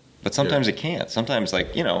 but sometimes it can't. Sometimes,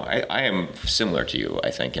 like, I am similar to you,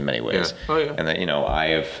 I think, in many ways. Yeah. Oh, yeah. And that, I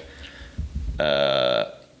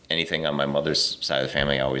have anything on my mother's side of the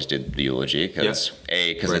family, I always did the eulogy, because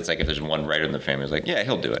Right. it's like if there's one writer in the family who's like, yeah,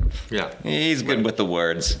 he'll do it. Yeah. He's good with the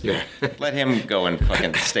words. Yeah. Let him go and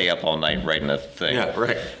fucking stay up all night writing a thing. Yeah,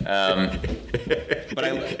 right. But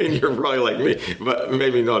And you're probably like me, but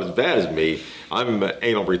maybe not as bad as me. I'm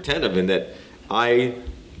anal retentive in that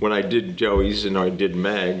when I did Joey's and I did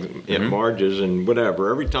Meg and Marge's and whatever,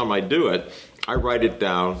 every time I do it, I write it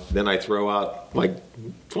down, then I throw out like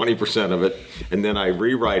 20% of it, and then I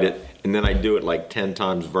rewrite it, and then I do it like 10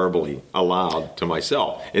 times verbally aloud to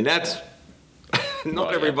myself, and that's not Well,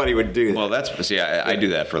 yeah. everybody would do that. Well, I do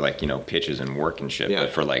that for like, pitches and work and shit. Yeah.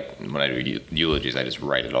 But for like when I do eulogies, I just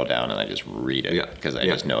write it all down and I just read it Yeah. because I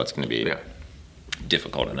Yeah. just know it's going to be Yeah.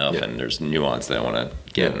 difficult enough, Yeah. and there's nuance that I want to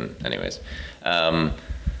get. Yeah. In, anyways,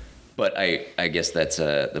 but I guess that's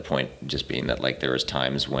the point. Just being that like there is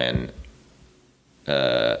times when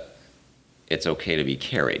it's okay to be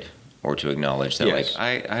carried or to acknowledge that Yes.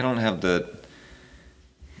 like I don't have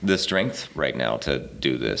the strength right now to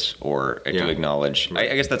do this, or Yeah. to acknowledge.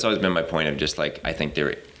 I guess that's always been my point of just like I think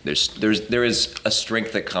there is a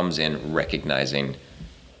strength that comes in recognizing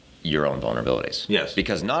your own vulnerabilities. Yes.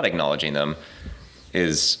 Because not acknowledging them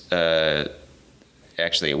is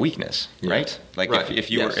actually a weakness, Yeah. right? Like Right. if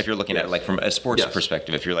Yes. you're looking at it Yes. like from a sports Yes.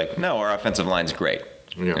 perspective, if you're like, no, our offensive line's great.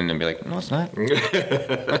 Yeah. And then be like, no, it's not.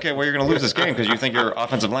 Okay, well, you're going to lose this game because you think your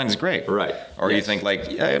offensive line is great, Right. Or you Yes. think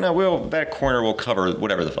like, yeah, no, that corner will cover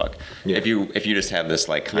whatever the fuck. Yeah. If you just have this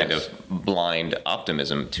like kind Yes. of blind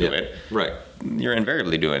optimism to Yeah. it, Right. you're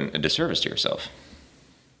invariably doing a disservice to yourself.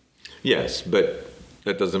 Yes, but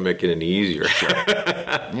that doesn't make it any easier.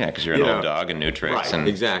 Yeah, because you're an You old know, dog and new tricks. Right, And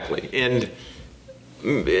exactly. And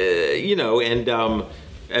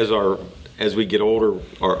as we get older,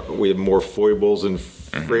 we have more foibles and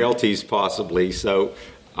frailties possibly. So,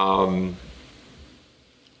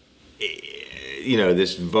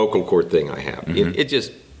 this vocal cord thing I have, it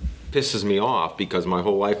just pisses me off because my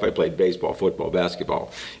whole life I played baseball, football,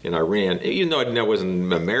 basketball, and I ran. Even though I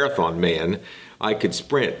wasn't a marathon man, I could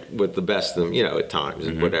sprint with the best of them, at times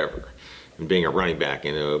and whatever. And being a running back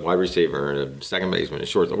and a wide receiver and a second baseman and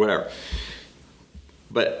short, whatever.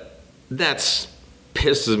 But that's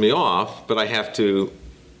pisses me off. But I have to,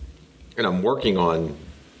 and I'm working on,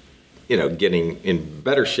 getting in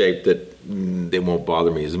better shape that they won't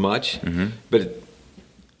bother me as much. But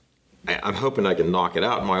I'm hoping I can knock it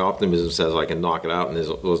out. My optimism says I can knock it out and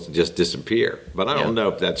it'll just disappear. But I don't know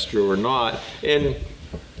if that's true or not. And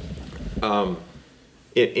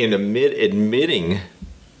admitting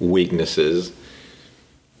weaknesses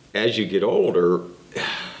as you get older,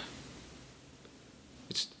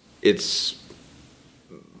 it's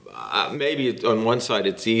maybe on one side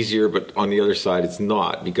it's easier, but on the other side it's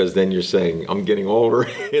not, because then you're saying I'm getting older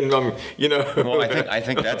and I'm. well, I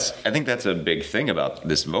think that's a big thing about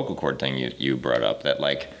this vocal cord thing you brought up. That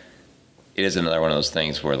like, it is another one of those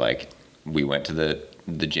things where like we went to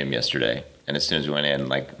the gym yesterday, and as soon as we went in,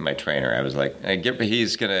 like my trainer, I was like,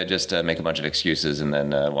 he's gonna just make a bunch of excuses and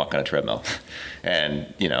then walk on a treadmill,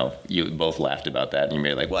 and you both laughed about that, and you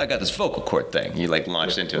made like, well, I got this vocal cord thing. You like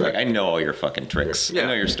launched into it, like I know all your fucking tricks, Yeah. I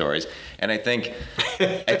know your stories, and I think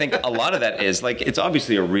a lot of that is like it's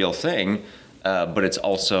obviously a real thing, but it's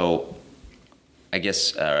also, I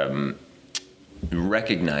guess,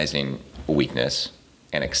 recognizing a weakness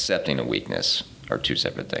and accepting a weakness are two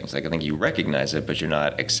separate things. Like I think you recognize it, but you're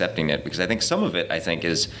not accepting it, because I think some of it, I think,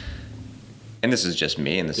 is, and this is just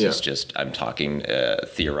me, and this is just I'm talking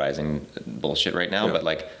theorizing bullshit right now, but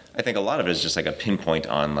like I think a lot of it is just like a pinpoint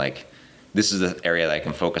on like this is the area that I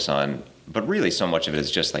can focus on, but really so much of it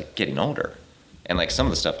is just like getting older, and like some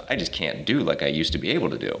of the stuff I just can't do like I used to be able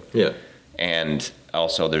to do. Yeah. And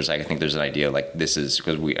also, I think there's an idea like this is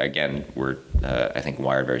because we're I think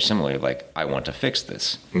wired very similarly. Like I want to fix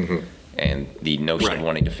this, and the notion of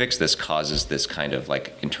wanting to fix this causes this kind of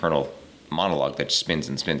like internal monologue that spins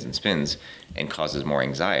and spins and spins and causes more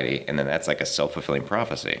anxiety. And then that's like a self-fulfilling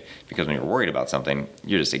prophecy, because when you're worried about something,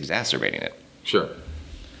 you're just exacerbating it. Sure.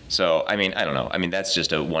 So I mean, I don't know. I mean, that's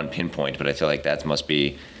just a one pinpoint, but I feel like that must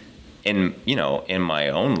be in my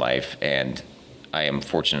own life, and I am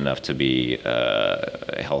fortunate enough to be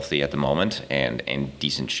healthy at the moment and in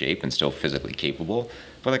decent shape and still physically capable.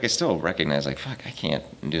 But like I still recognize like, fuck, I can't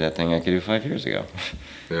do that thing I could do 5 years ago.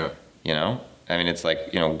 Yeah. I mean, it's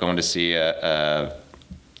like, going to see I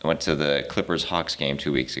went to the Clippers-Hawks game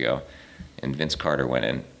 2 weeks ago, and Vince Carter went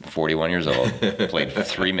in, 41 years old, played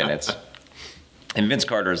 3 minutes. And Vince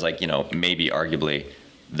Carter is like, maybe arguably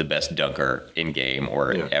the best dunker in game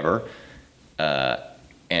or ever.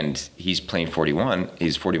 And he's playing 41.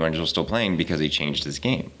 He's 41 years old, still playing because he changed his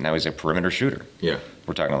game. Now he's a perimeter shooter. Yeah.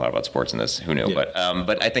 We're talking a lot about sports in this. Who knew? Yeah.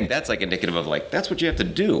 But I think that's like indicative of like that's what you have to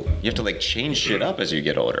do. You have to like change shit up as you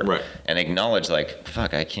get older, Right. And acknowledge like,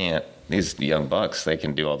 fuck, I can't. These young bucks, they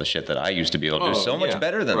can do all the shit that I used to be able to do so much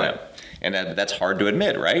better than them. And that's hard to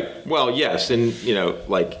admit, right? Well, yes, and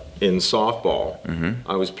like in softball,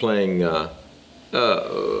 I was playing.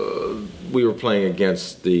 We were playing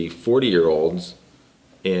against the 40-year-olds,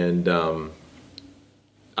 and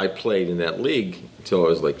I played in that league until I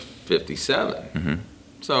was like 57.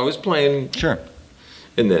 So I was playing. Sure.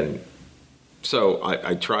 And then So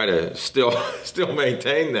I try to still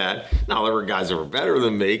maintain that. Now there were guys that were better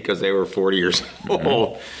than me because they were 40 years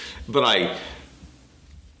old, but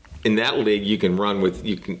in that league you can run with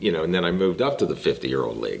and then I moved up to the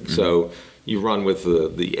 50-year-old league. So you run with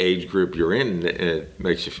the age group you're in, and it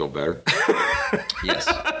makes you feel better. Yes.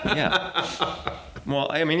 Yeah. Well,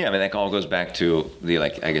 I mean, that all goes back to the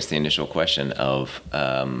the initial question of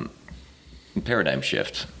paradigm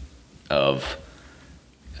shift of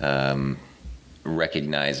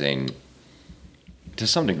recognizing to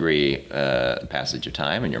some degree passage of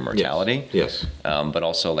time and your mortality. Yes. But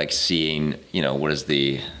also seeing,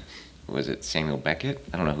 was it Samuel Beckett?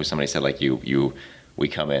 I don't know who, somebody said we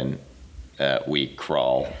come in, we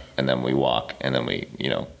crawl, and then we walk, and then we,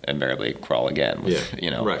 invariably crawl again.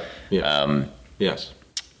 Right. Yes. Yes.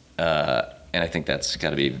 And I think that's got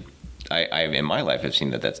to be, I in my life I've seen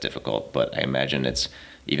that's difficult, but I imagine it's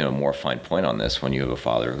even a more fine point on this when you have a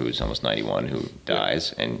father who's almost 91 who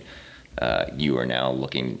dies, and you are now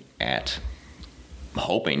looking at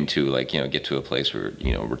hoping to get to a place where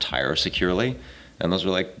retire securely. And those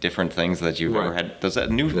are different things that you've ever had. That's a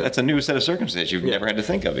new set of circumstances you've never had to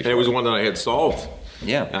think of before. And it was one that I had solved.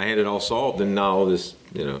 Yeah. I had it all solved, and now this,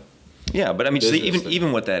 Yeah, but I mean,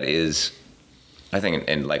 even what that is, I think,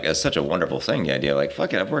 and it's such a wonderful thing, the idea,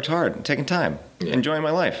 fuck it, I've worked hard, I'm taking time, enjoying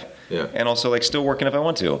my life. Yeah. And also, still working if I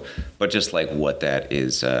want to. But just, what that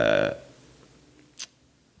is,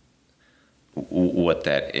 what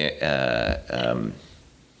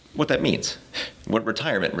that means, what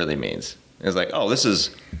retirement really means. It's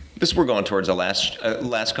this we're going towards the last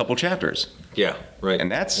couple chapters. Yeah, right.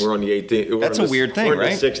 And we're on the 18th. That's a weird thing, we're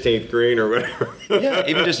right? The 16th green or whatever. Yeah,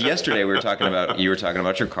 even just yesterday you were talking about your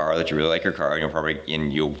car, that you really like your car, and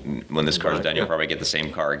when this car's done, you'll probably get the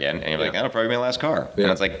same car again, and you're like, that'll probably be my last car. Yeah.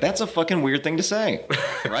 And it's that's a fucking weird thing to say,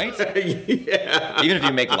 right? Yeah. Even if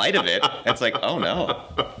you make light of it, it's oh no.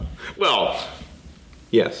 Well,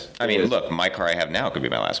 yes. I mean, look, my car I have now could be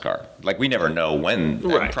my last car. We never know when,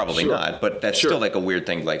 right, probably sure. not, but that's still a weird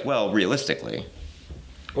thing, realistically.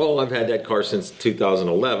 Well, I've had that car since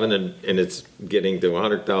 2011, and it's getting to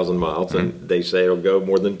 100,000 miles, and they say it'll go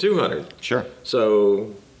more than 200. Sure.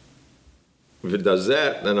 So if it does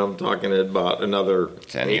that, then I'm talking about another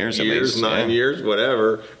 10 years, at least, 9 years,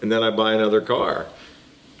 whatever, and then I buy another car.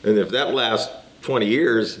 And if that lasts 20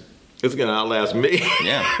 years, it's going to outlast me.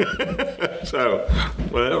 Yeah. So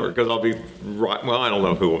whatever, because I'll be I don't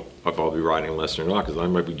know if I'll be riding less or not, because I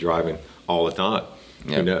might be driving all the time.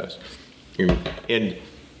 Yeah. Who knows? And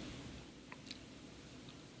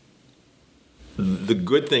the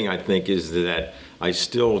good thing, I think, is that I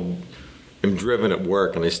still am driven at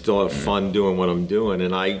work, and I still have fun doing what I'm doing.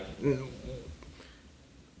 And I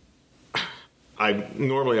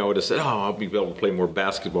normally I would have said, I'll be able to play more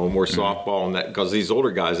basketball, more softball, and that, because these older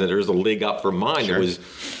guys, and there's a league up for mine that was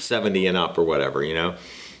 70 and up or whatever,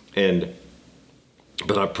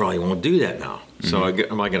 but I probably won't do that now. So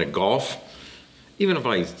am I going to golf? Even if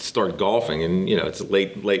I start golfing, and it's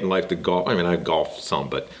late in life to golf. I mean, I golf some,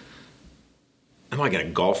 but am I going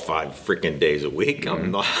to golf 5 freaking days a week? I'm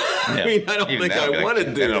not. Yeah. I mean, I don't think I want to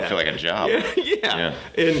do that. It'll feel like a job. Yeah.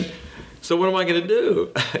 And so what am I going to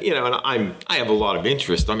do? And I have a lot of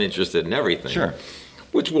interest. I'm interested in everything. Sure.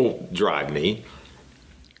 Which will drive me.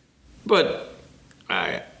 But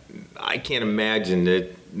I can't imagine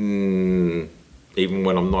that even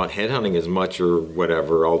when I'm not headhunting as much or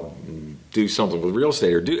whatever, I'll do something with real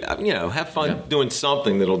estate or have fun doing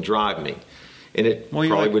something that'll drive me. And it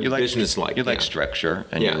probably would be business-like. You like structure,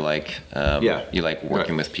 and you like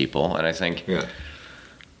working with people, and I think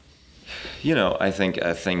I think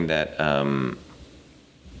a thing that I've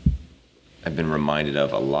been reminded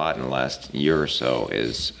of a lot in the last year or so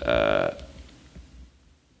is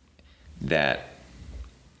that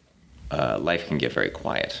life can get very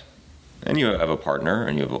quiet, and you have a partner,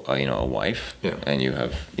 and you have a wife, and you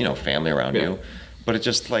have family around you, but it's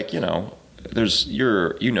just there's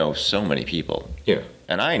so many people,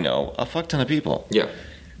 and I know a fuck ton of people,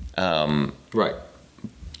 right,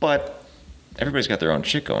 but everybody's got their own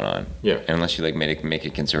shit going on, and unless you make a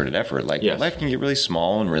concerted effort, life can get really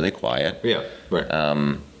small and really quiet, right.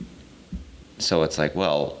 So it's I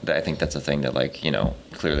think that's a thing that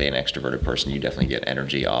clearly an extroverted person, you definitely get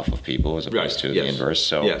energy off of people as opposed to the inverse.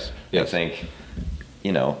 So I think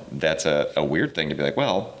that's a weird thing to be I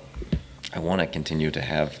want to continue to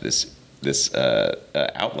have this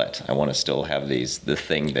outlet. I want to still have the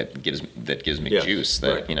thing that gives me juice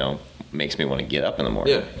that makes me want to get up in the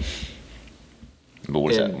morning. Yeah. But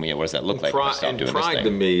what does that look like? Pride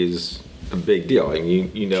to me is a big deal. I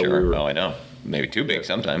mean, Sure. I know. Maybe too big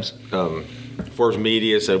sometimes. Forbes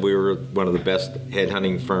Media said we were one of the best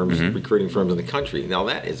headhunting firms, recruiting firms in the country. Now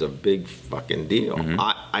that is a big fucking deal,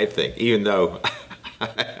 I think. Even though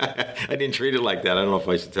I didn't treat it like that, I don't know if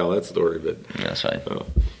I should tell that story, but That's fine.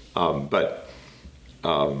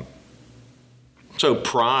 So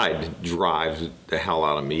pride drives the hell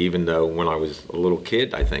out of me. Even though when I was a little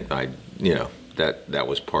kid, I think that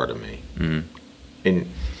was part of me, and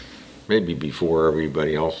maybe before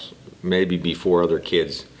everybody else, maybe before other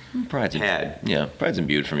kids. Pride's pride's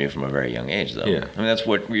imbued from you from a very young age, though. Yeah. I mean, that's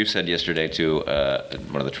what you said yesterday to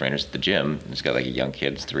one of the trainers at the gym. He's got like a young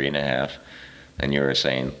kid, it's 3.5, and you were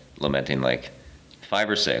saying, lamenting like 5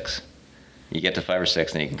 or 6. You get to 5 or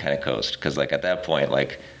 6, and you can kind of coast because, like, at that point,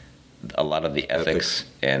 like a lot of the ethics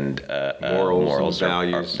and morals and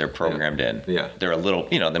values, they're programmed in. Yeah. They're a little,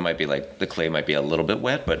 they might be like the clay might be a little bit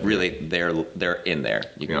wet, but really they're in there.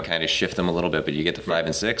 You can kind of shift them a little bit, but you get to 5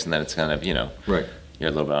 and 6, and then it's kind of Right. You're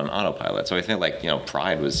a little bit on autopilot. So I think like,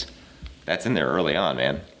 pride that's in there early on,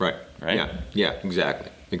 man. Right. Right? Yeah,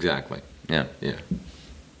 exactly. Yeah. Yeah.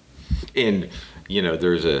 And,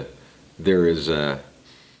 there is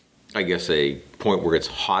I guess a point where it's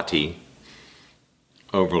haughty,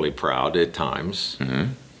 overly proud at times.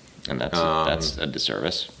 And that's a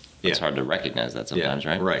disservice. It's yeah. hard to recognize that sometimes,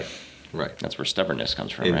 Yeah, right? Right. That's where stubbornness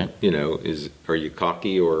comes from, And, right? are you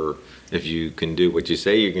cocky, or if you can do what you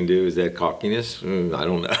say you can do, is that cockiness? I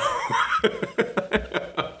don't know.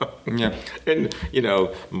 Yeah. And,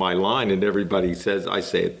 my line, and everybody says, I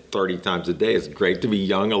say it 30 times a day, it's great to be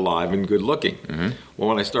young, alive, and good looking. Well,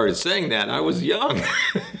 when I started saying that, I was young.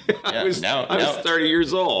 I was 30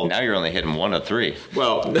 years old. Now you're only hitting 1 of 3.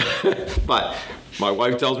 Well, but my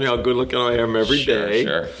wife tells me how good looking I am every day.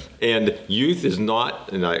 Sure. And youth is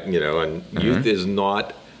not, youth is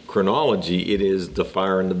not chronology. It is the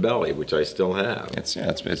fire in the belly, which I still have. It's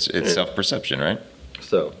self-perception, right?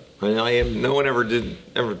 So I am. No one ever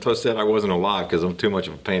said I wasn't alive because I'm too much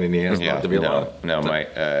of a pain in the ass not to be alive. No.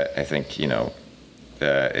 I think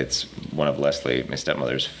it's one of Leslie, my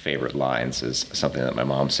stepmother's favorite lines is something that my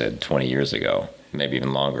mom said 20 years ago, maybe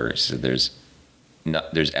even longer. She said, "There's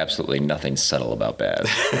absolutely nothing subtle about Baz.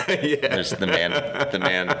 Yeah. The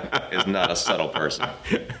man is not a subtle person."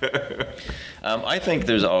 I think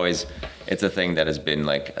it's a thing that has been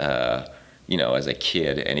like, as a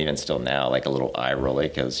kid and even still now, like a little eye rolly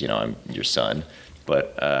because, I'm your son.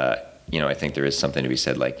 But, I think there is something to be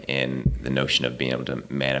said, like in the notion of being able to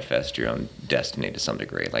manifest your own destiny to some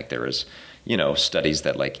degree. Like there is, studies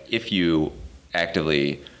that like if you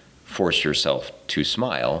actively force yourself to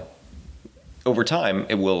smile, over time,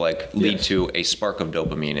 it will like lead Yes. to a spark of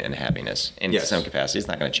dopamine and happiness in Yes. some capacity. It's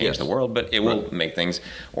not going to change Yes. the world, but it will make things.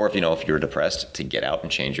 Or if you're depressed, to get out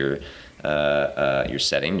and change your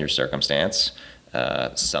setting, your circumstance,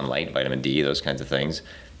 sunlight, vitamin D, those kinds of things.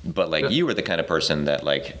 But like you were the kind of person that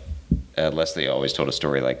like Leslie always told a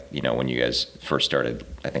story like when you guys first started,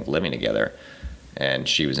 I think living together, and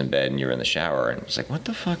she was in bed and you were in the shower, and it's like, what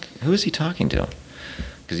the fuck? Who is he talking to?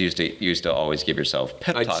 Because you used to always give yourself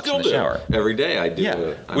pep I talks still in the do. shower. Every day I do.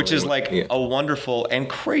 Yeah, which is like a wonderful and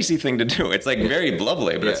crazy thing to do. It's like very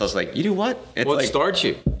lovely, but it's Yeah. also like, you do what? It's What like, starts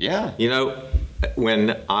you? yeah.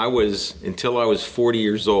 Until I was 40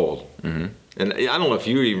 years old, and I don't know if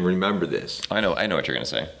you even remember this. I know what you're going to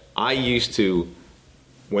say. I used to,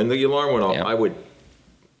 when the alarm went off, Yeah. I would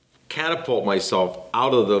catapult myself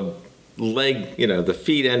out of the the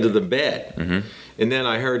feet end of the bed. And then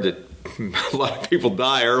I heard that a lot of people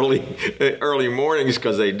die early mornings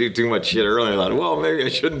because they do too much shit early. I thought, well, maybe I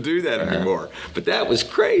shouldn't do that anymore. But that was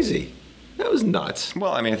crazy. That was nuts.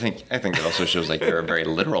 Well, I mean, I think that also shows like you're a very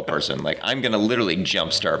literal person. Like I'm going to literally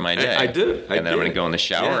jumpstart my day. I do. And then I'm going to go in the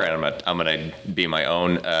shower Yeah. and I'm going to be my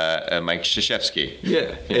own Mike Krzyzewski.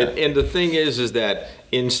 Yeah. Yeah. And the thing is that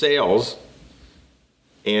in sales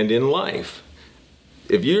and in life,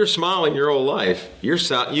 if you're smiling your whole life, you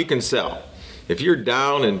can sell. If you're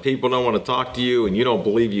down and people don't want to talk to you and you don't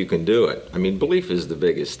believe you can do it, I mean, belief is the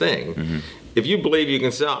biggest thing. If you believe you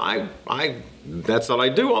can sell, that's what I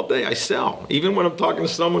do all day. I sell. Even when I'm talking to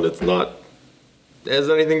someone that's not has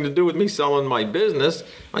anything to do with me selling my business,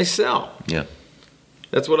 I sell. Yeah.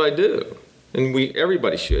 That's what I do. And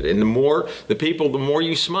everybody should. And the more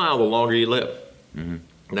you smile, the longer you live.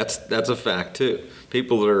 That's a fact too.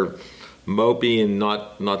 People that are mopey and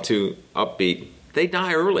not too upbeat, they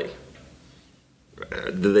die early.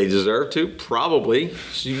 Do they deserve to? Probably.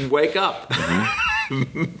 So you wake up.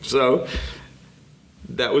 So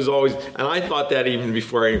that was always, and I thought that even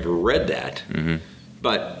before I even read that.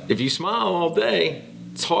 But if you smile all day,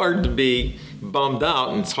 it's hard to be bummed out,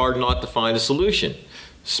 and it's hard not to find a solution.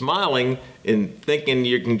 Smiling and thinking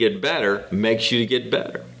you can get better makes you get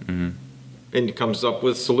better. and comes up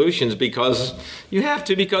with solutions because you have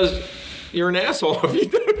to, because you're an asshole if you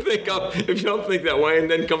don't think that way and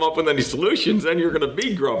then come up with any solutions, then you're going to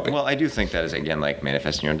be grumpy. Well, I do think that is, again, like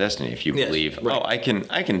manifesting your own destiny. If you Yes, believe, right. oh, I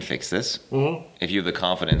can fix this. Mhm. If you have the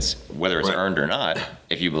confidence, whether it's Right. earned or not,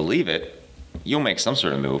 if you believe it, you'll make some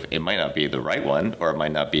sort of move. It might not be the right one, or it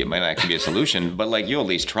might not actually be a solution, but like you'll at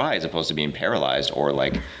least try, as opposed to being paralyzed or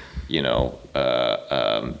like,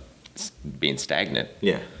 being stagnant.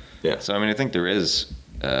 Yeah, yeah. So I mean, I think there is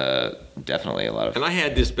definitely a lot of. And I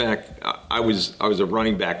had this back. I was a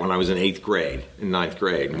running back when I was in 8th grade, in 9th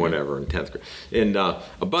grade, and whatever, in 10th grade. And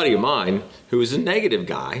a buddy of mine, who was a negative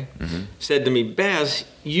guy, said to me, "Baz,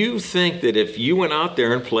 you think that if you went out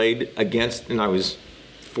there and played against," and I was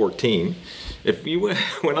 14, if you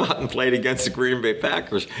went out and played against the Green Bay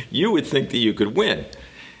Packers, you would think that you could win.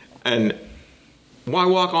 And why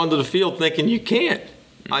walk onto the field thinking you can't?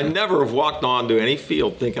 I never have walked onto any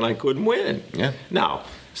field thinking I couldn't win. Yeah. Now,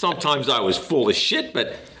 sometimes I was full of shit,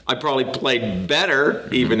 but I probably played better,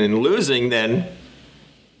 even in losing, than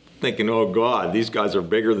thinking, oh, God, these guys are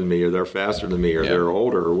bigger than me, or they're faster than me, or Yeah. they're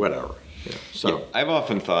older, or whatever. Yeah. So, Yeah, I've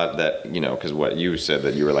often thought that, because what you said,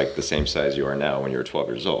 that you were like the same size you are now when you were 12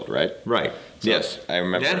 years old, right? right. So Yes. I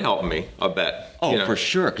remember- That helped me, I bet. Oh, You know. for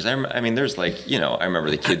sure. Because I mean, there's like, I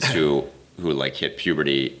remember the kids who like hit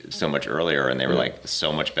puberty so much earlier, and they were like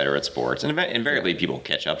so much better at sports, and invariably people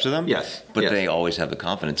catch up to them. Yes, but yes. they always have the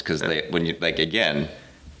confidence because when you like again.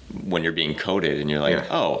 When you're being coded and you're like, Yeah.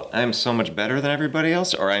 oh, I'm so much better than everybody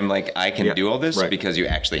else, or I'm like, I can Yeah, do all this right. because you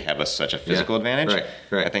actually have such a physical advantage. right,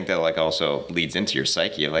 right. I think that like also leads into your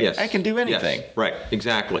psyche of like, Yes. I can do anything. Yes. Right,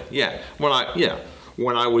 exactly. Yeah. When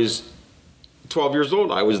I was 12 years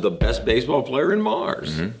old, I was the best baseball player in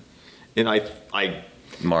Mars. Mm-hmm. And I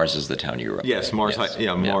Mars is the town you grew up in. yes, Mars,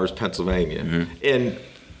 Yes. Mars, Pennsylvania. Mm-hmm. And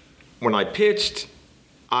when I pitched,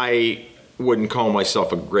 I wouldn't call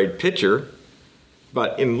myself a great pitcher,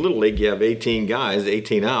 but in Little League, you have 18 guys,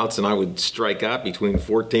 18 outs, and I would strike out between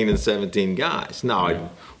 14 and 17 guys. Now, I'd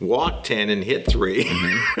walk 10 and hit 3,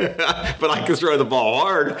 but I could throw the ball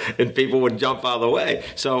hard, and people would jump out of the way.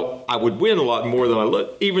 So I would win a lot more than I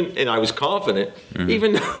looked, and I was confident,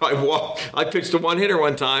 even though I pitched a one-hitter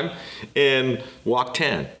one time and walked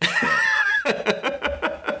 10.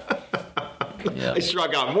 Yeah. I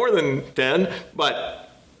struck out more than 10, but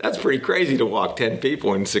that's pretty crazy to walk 10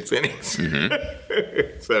 people in 6 innings.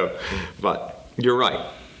 So, but you're right.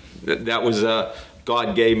 That was,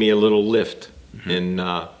 God gave me a little lift. And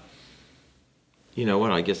you know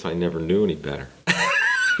what? I guess I never knew any better.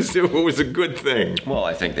 So it was a good thing. Well,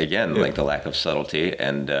 I think again, like the lack of subtlety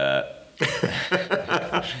and and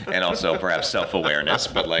also perhaps self-awareness.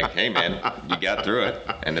 But like, hey, man, you got through it,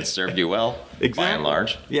 and it served you well by and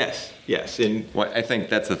large. Yes, yes. And What I think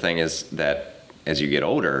that's the thing is that as you get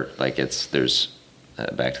older, like there's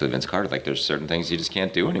back to the Vince Carter, like there's certain things you just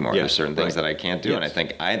can't do anymore. Yes, There's certain things right. that I can't do, and I Yes.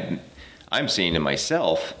 think I'm seeing in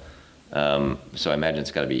myself. So I imagine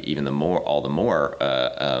it's got to be even all the more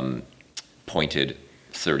pointed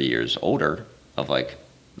 30 years older of like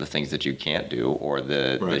the things that you can't do, or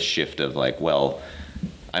the Right. shift of like, well,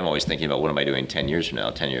 I'm always thinking about what am I doing 10 years from now,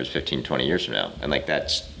 10 years, 15, 20 years from now. And like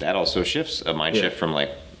that also shifts a mind Yeah. shift from like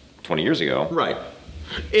 20 years ago. right.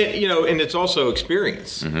 And it's also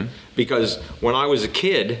experience. Because when I was a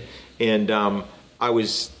kid and I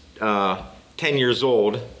was 10 years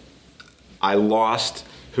old, I lost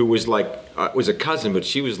who was was a cousin, but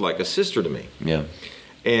she was like a sister to me. Yeah.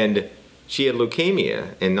 And she had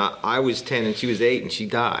leukemia, and I was 10 and she was 8, and she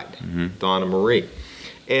died, Donna Marie.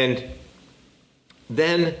 And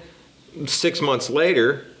then 6 months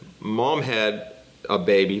later, Mom had a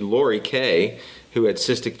baby, Lori Kay, who had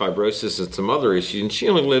cystic fibrosis and some other issues, and she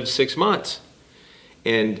only lived 6 months.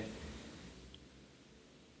 And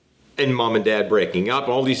Mom and Dad breaking up,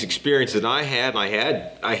 all these experiences that I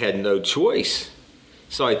had no choice.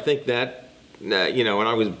 So I think that, and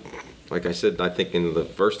I was, like I said, I think in the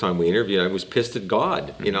first time we interviewed, I was pissed at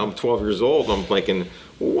God. I'm 12 years old. I'm thinking,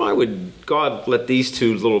 why would God let these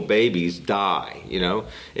two little babies die?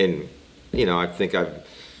 And I think I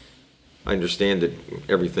understand that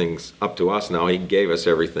everything's up to us now. He gave us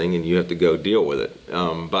everything, and you have to go deal with it.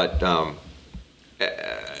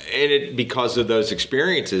 And because of those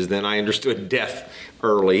experiences, then I understood death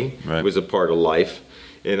early Right. was a part of life.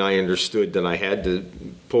 And I understood that I had to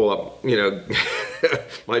pull up,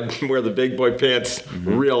 wear the big boy pants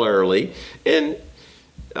real early. And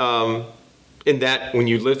that when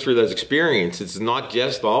you live through those experiences, it's not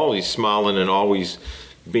just always smiling and always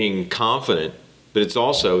being confident, but it's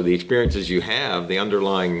also the experiences you have, the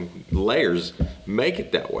underlying layers make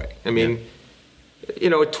it that way. I mean,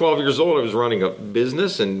 at 12 years old, I was running a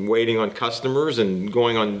business and waiting on customers and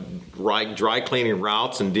going on dry cleaning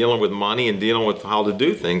routes and dealing with money and dealing with how to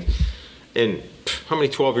do things. And how many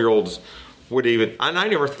 12-year-olds would even, and I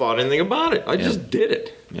never thought anything about it. I just did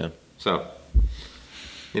it. Yeah. So,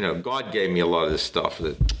 God gave me a lot of this stuff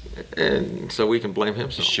and so we can blame him.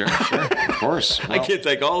 Sure, of course. I can't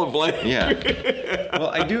take all the blame. Yeah. Well,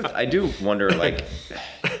 I do wonder, like,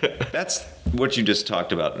 that's what you just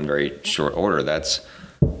talked about in very short order. That's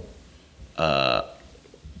a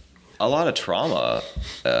lot of trauma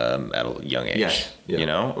at a young age. Yes.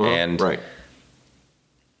 Yeah. And right.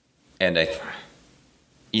 And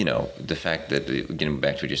the fact that, getting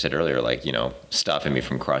back to what you said earlier, like, stopping me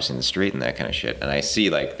from crossing the street and that kind of shit. And I see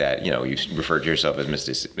like that, you referred to yourself as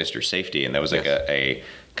Mr. Safety, and that was like a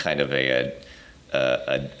kind of a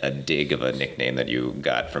dig of a nickname that you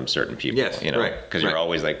got from certain people. Yes, right. Because you're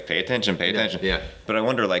always like, pay attention. Yeah. But I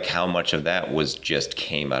wonder like how much of that was just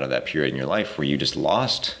came out of that period in your life where you just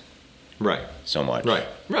lost Right. so much. Right.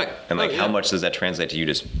 And like, how much does that translate to you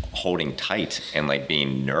just holding tight and like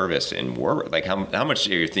being nervous and worried? Like, how much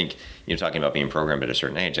do you think, you're talking about being programmed at a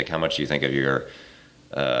certain age? Like, how much do you think of your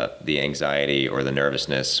the anxiety or the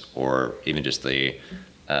nervousness or even just the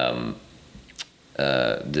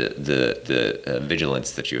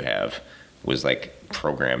vigilance that you have was like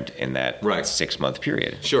programmed in that 6-month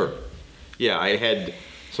period? Sure. Yeah, I had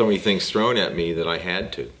so many things thrown at me that I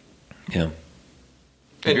had to. Yeah.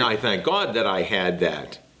 And I thank God that I had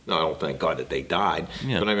that. No, I don't thank God that they died.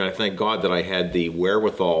 Yeah. But I thank God that I had the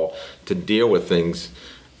wherewithal to deal with things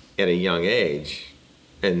at a young age.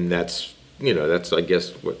 And that's I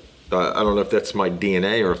guess, what I don't know if that's my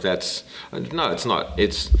DNA or if that's, no, it's not.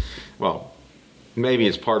 Well, maybe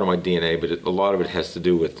it's part of my DNA, but a lot of it has to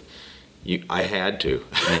do with I had to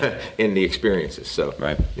in the experiences. So,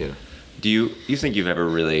 right. Yeah. Do you think you've ever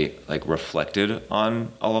really like reflected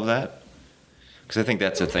on all of that? Because I think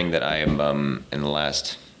that's a thing that I am in the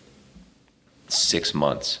last 6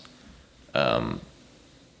 months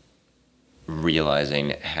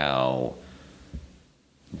realizing how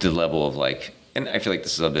the level of like, and I feel like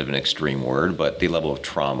this is a bit of an extreme word, but the level of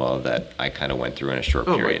trauma that I kind of went through in a short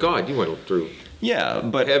period. Oh my God, you went through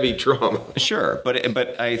but heavy trauma. Sure,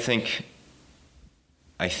 but I think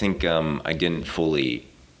I didn't fully.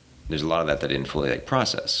 There's a lot of that I didn't fully like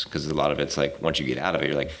process, because a lot of it's like once you get out of it,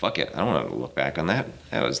 you're like, fuck it, I don't want to look back on that.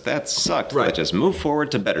 That sucked. Right. Let's just move forward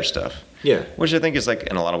to better stuff. Yeah. Which I think is like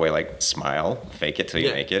in a lot of way like smile, fake it till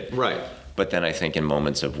you make it. Right. But then I think in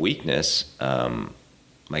moments of weakness,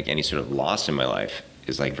 like any sort of loss in my life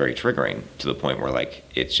is like very triggering to the point where like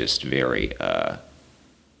it's just very. I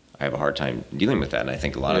have a hard time dealing with that, and I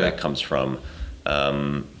think a lot of that comes from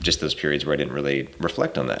just those periods where I didn't really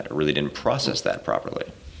reflect on that, or really didn't process that properly.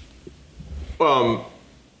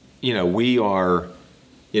 We are,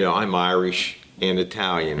 I'm Irish and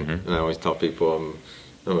Italian, and I always tell people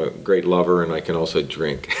I'm a great lover and I can also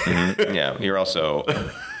drink. Mm-hmm. Yeah, you're also.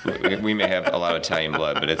 We may have a lot of Italian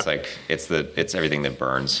blood, but it's like it's everything that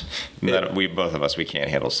burns. Yeah. That we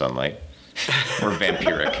can't handle sunlight. We're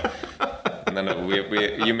vampiric. And then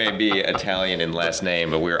you may be Italian in last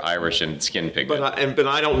name, but we're Irish in skin pigment. But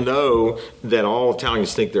I don't know that all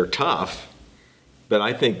Italians think they're tough. But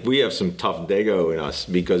I think we have some tough dago in us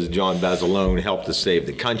because John Basilone helped us save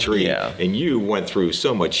the country. Yeah. And you went through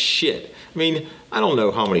so much shit. I mean, I don't know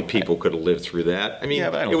how many people could have lived through that. I mean,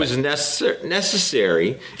 it was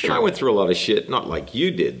necessary. Sure. And I went through a lot of shit, not like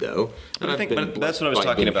you did, though. But that's what I was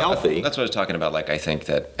talking about. Healthy. That's what I was talking about. Like, I think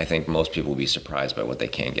most people will be surprised by what they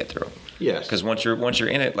can get through. Yes. Because once you're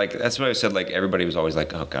in it, like that's what I said. Like everybody was always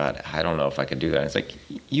like, "Oh God, I don't know if I could do that." And it's like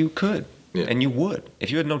you could. Yeah. And you would if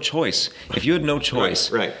you had no choice.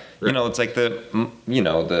 Right. It's like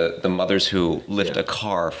the mothers who lift a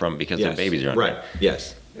car because their babies are under. Right.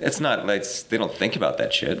 Yes. It's not like they don't think about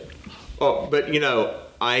that shit. Oh, but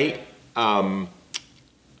I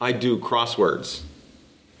do crosswords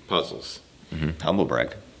puzzles. Mm-hmm. Humble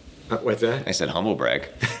brag. What's that? I said humble brag.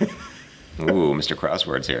 Ooh, Mr.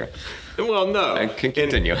 Crosswords here. Well, no. I can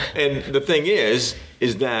continue. And the thing is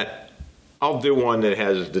that I'll do one that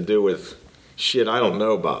has to do with shit I don't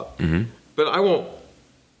know about. Mm-hmm. But I won't,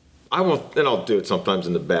 then I'll do it sometimes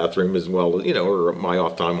in the bathroom as well, or my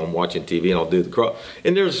off time I'm watching TV and I'll do the cross.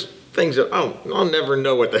 And there's things that I'll never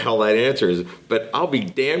know what the hell that answer is, but I'll be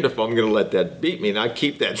damned if I'm going to let that beat me. And I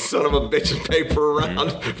keep that son of a bitch of paper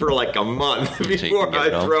around for like a month before I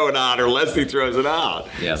throw it out or Leslie throws it out.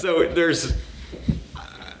 Yeah. So there's...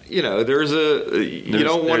 you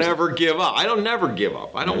don't want to ever give up. I don't never give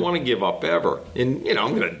up. I don't want to give up ever. And,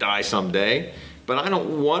 I'm going to die someday, but I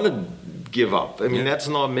don't want to give up. I mean, that's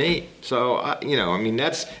not me. So,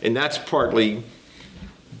 that's partly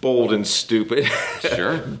bold and stupid.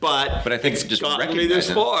 Sure. but I think it's just gotten me this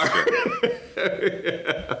recognizing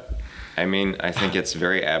far. I mean, I think it's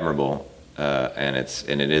very admirable, and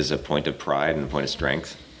it is a point of pride and a point of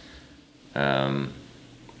strength.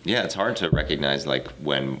 Yeah, it's hard to recognize like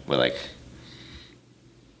when we're like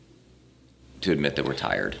to admit that we're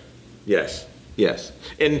tired. Yes. Yes.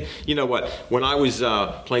 And you know what? When I was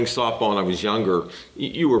playing softball and I was younger,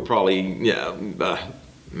 you were probably,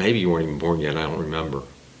 maybe you weren't even born yet. I don't remember.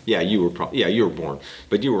 Yeah, you were born,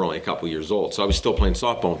 but you were only a couple years old. So I was still playing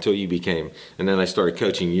softball until you became, and then I started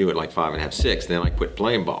coaching you at like 5.5, 6. Then I quit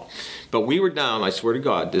playing ball. But we were down, I swear to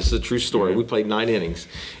God, this is a true story. Mm-hmm. We played 9 innings,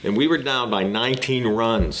 and we were down by 19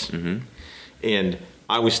 runs. Mm-hmm. And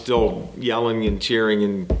I was still yelling and cheering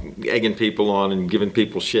and egging people on and giving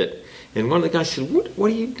people shit. And one of the guys said, what are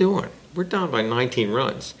you doing? We're down by 19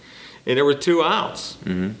 runs. And there were 2 outs.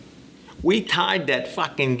 Mm-hmm. We tied that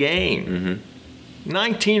fucking game. Mm-hmm.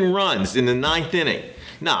 19 runs in the 9th inning.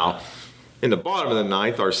 Now, in the bottom of the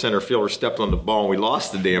 9th, our center fielder stepped on the ball and we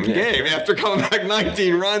lost the damn game after coming back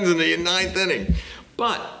 19 runs in the 9th inning.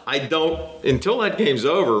 But I don't, until that game's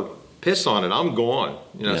over, piss on it. I'm gone.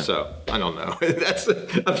 So I don't know.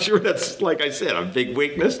 I'm sure that's, like I said, a big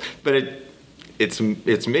weakness, but it's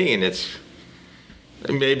me, and it's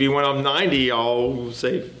maybe when I'm 90, I'll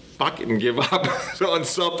say fuck it and give up on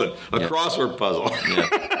something, a crossword puzzle. Yeah.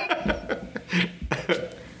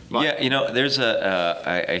 Yeah, there's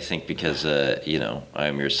I think because,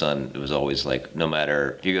 I'm your son, it was always like, no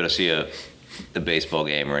matter if you go to see a baseball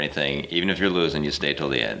game or anything, even if you're losing, you stay till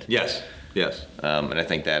the end. Yes. And I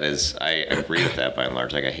think that is, I agree with that by and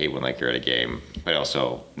large. Like, I hate when, like, you're at a game, but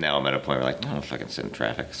also now I'm at a point where, like, I don't fucking sit in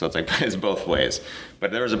traffic. So it's like, it's both ways.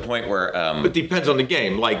 But there was a point where... it depends on the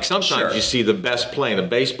game. Like, sometimes you see the best play in a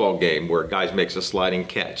baseball game where guys makes a sliding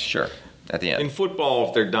catch. Sure. At the end. In football,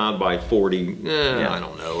 if they're down by 40, I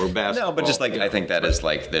don't know, or basketball. No, but just like, I think that is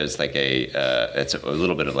like, there's like it's a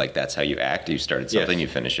little bit of like, that's how you act. You started something, you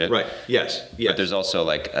finish it. Right, yes. But there's also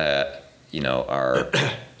like, my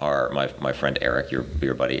friend Eric,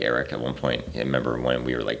 your buddy Eric, at one point, I remember when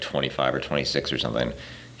we were like 25 or 26 or something,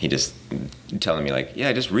 he just telling me like,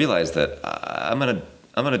 I just realized that I'm an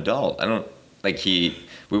adult. I don't, like we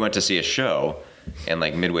went to see a show, and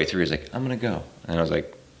like midway through, he's like, I'm going to go. And I was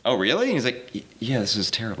like, oh, really? And he's like, yeah, this is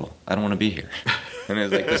terrible. I don't want to be here. And it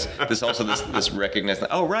was like this recognition.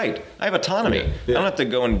 Oh, right. I have autonomy. Yeah. I don't have to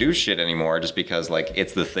go and do shit anymore just because like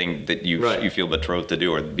it's the thing that you feel betrothed to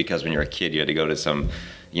do, or because when you're a kid you had to go to some,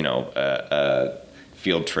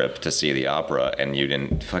 field trip to see the opera and you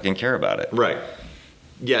didn't fucking care about it. Right.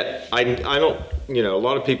 Yet I don't. A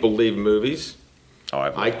lot of people leave movies. Oh,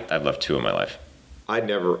 I've left 2 in my life. I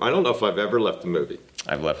don't know if I've ever left a movie.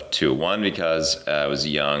 I've left 2. One because I was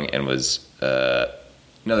young and was... no,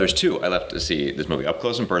 there's 2. I left to see this movie up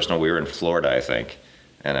close and personal. We were in Florida, I think.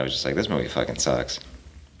 And I was just like, this movie fucking sucks.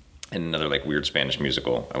 And another like weird Spanish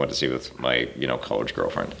musical I went to see with my, college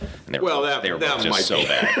girlfriend. And they were both just so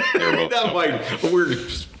bad. They were both that might, a weird,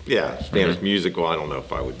 Spanish musical. I don't know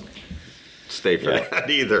if I would stay for that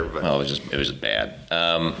either. But. Well, it was just bad.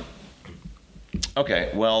 Okay,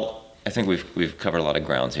 well... I think we've covered a lot of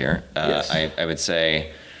grounds here. Yes. I would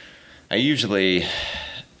say I usually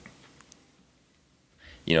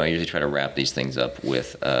try to wrap these things up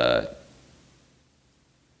with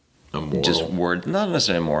just word, not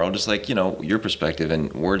necessarily moral, just like, your perspective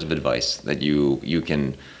and words of advice that you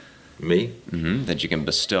can that you can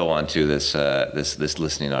bestow onto this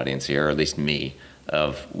listening audience here, or at least me,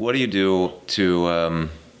 of what do you do to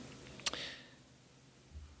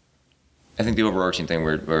I think the overarching thing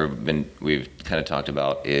we've kind of talked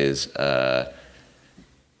about is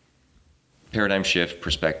paradigm shift,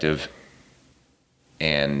 perspective,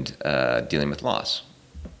 and dealing with loss.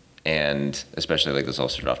 And especially like this all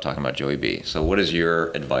started off talking about Joey B. So what is your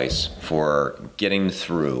advice for getting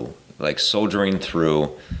through, like soldiering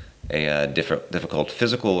through a difficult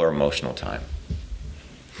physical or emotional time?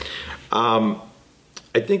 I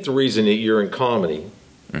think the reason that you're in comedy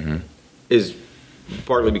is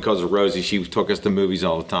partly because of Rosie. She took us to movies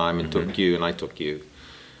all the time and took you, and I took you.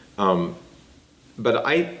 But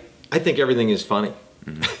I think everything is funny.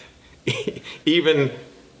 Even,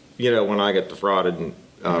 when I got defrauded,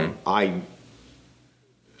 and I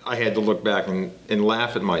had to look back and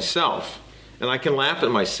laugh at myself. And I can laugh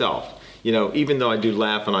at myself. Even though I do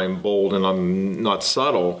laugh and I'm bold and I'm not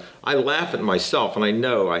subtle, I laugh at myself, and I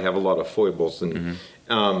know I have a lot of foibles. And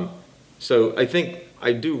so I think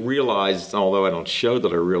I do realize, although I don't show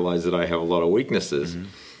that I realize that I have a lot of weaknesses.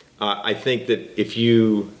 I think that if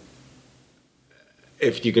you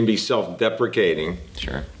can be self-deprecating,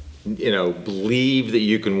 sure, believe that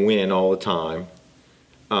you can win all the time,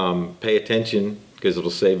 Pay attention because it'll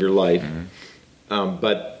save your life.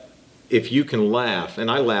 But if you can laugh, and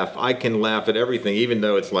I can laugh at everything, even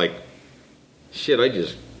though it's like, shit, I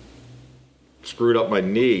just screwed up my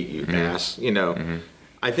knee, you ass, you know.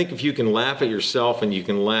 I think if you can laugh at yourself and you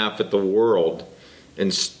can laugh at the world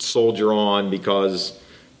and soldier on because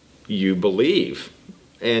you believe.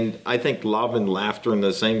 And I think love and laughter and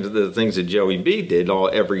the things that Joey B did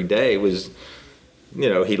every day was, you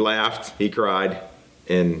know, he laughed, he cried,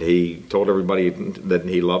 and he told everybody that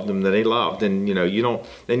he loved them, that he loved. And, you know, you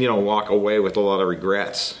don't walk away with a lot of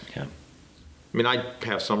regrets. Yeah. I mean, I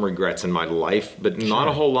have some regrets in my life, but not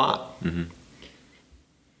a whole lot.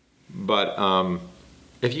 But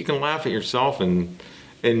if you can laugh at yourself and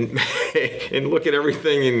and look at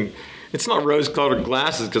everything, and it's not rose-colored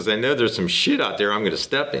glasses, because I know there's some shit out there I'm going to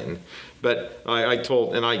step in. But I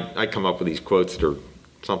come up with these quotes that are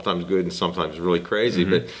sometimes good and sometimes really crazy.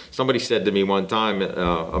 But somebody said to me one time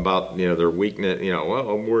about, you know, their weakness, you know,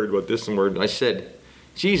 well, I'm worried about this and worried. I said,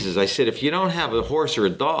 Jesus, I said, if you don't have a horse or a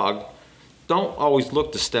dog, don't always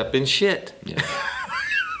look to step in shit. Yeah.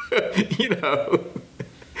 You know?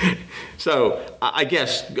 So I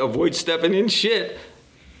guess avoid stepping in shit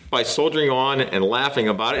by soldiering on and laughing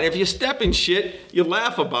about it. And if you step in shit, you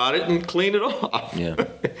laugh about it and clean it off. Yeah.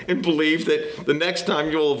 And believe that the next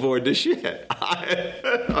time you'll avoid the shit.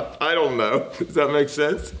 I don't know. Does that make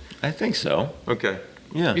sense? I think so. Okay.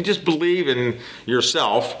 Yeah. You just believe in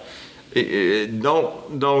yourself.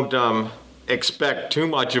 Don't expect too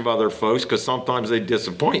much of other folks, because sometimes they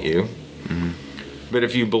disappoint you. But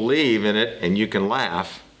if you believe in it and you can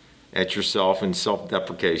laugh at yourself and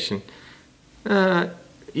self-deprecation,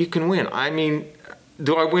 you can win. I mean,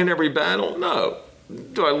 do I win every battle? No.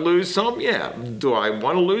 Do I lose some? Yeah. Do I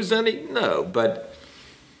want to lose any? No. But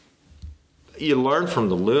you learn from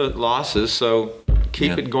the losses, so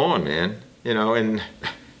keep it going, man. You know, and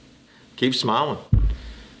keep smiling.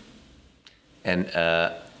 And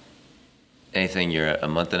anything, you're a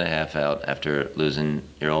month and a half out after losing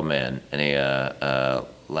your old man. Any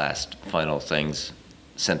last final things,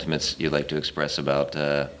 sentiments you'd like to express about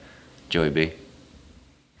Joey B?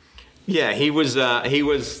 Yeah, he was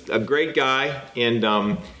a great guy,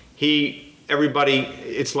 and everybody.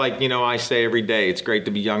 It's like, you know, I say every day, it's great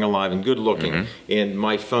to be young, alive, and good looking. And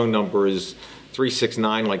my phone number is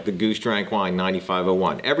 369, like the Goose Drank Wine,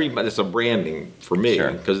 9501. Everybody, it's a branding for me,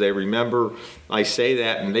 because they remember I say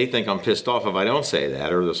that, and they think I'm pissed off if I don't say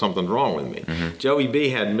that, or there's something wrong with me. Joey B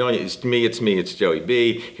had millions. It's me, it's Joey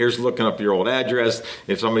B. Here's looking up your old address.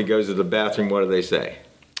 If somebody goes to the bathroom, what do they say?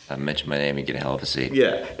 I mentioned my name and get a hell of a seat.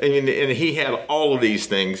 Yeah, and he had all of these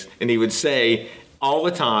things, and he would say all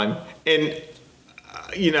the time, and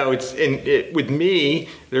you know, with me,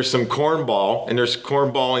 there's some cornball, and there's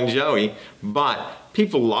cornball in Joey, but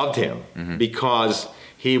people loved him because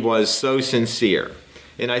he was so sincere.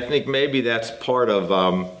 And I think maybe that's part of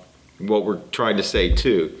what we're trying to say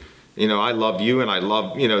too. You know, I love you, and I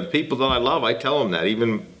love, you know, the people that I love, I tell them that.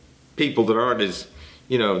 Even people that aren't as,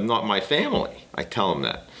 you know, not my family, I tell them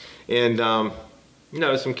that. And, you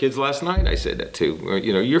know, some kids last night, I said that too,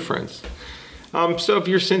 you know, your friends. So if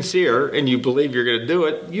you're sincere and you believe you're going to do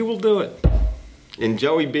it, you will do it. And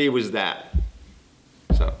Joey B was that.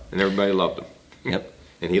 So, and everybody loved him. Yep.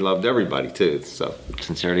 And he loved everybody too. So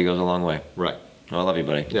Sincerity goes a long way. right. Well, I love you,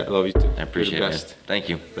 buddy. Yeah, I love you too. I appreciate You're it. the Man. best. Thank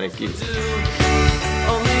you. Thank you.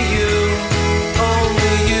 Only you,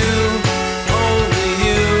 only you, only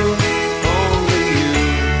you, only you.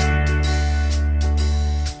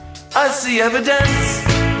 I see evidence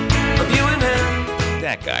of you and him.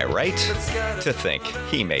 That guy, right? To think,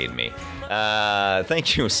 he made me.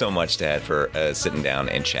 Thank you so much, Dad, for sitting down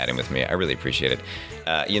and chatting with me. I really appreciate it.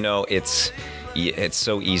 You know, it's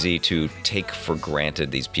so easy to take for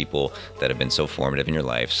granted these people that have been so formative in your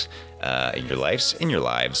lives. You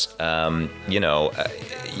know,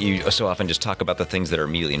 you so often just talk about the things that are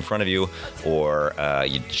immediately in front of you, or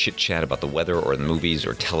you chit chat about the weather or the movies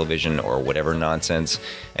or television or whatever nonsense,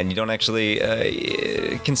 and you don't actually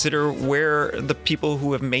consider where the people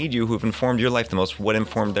who have made you, who have informed your life the most, what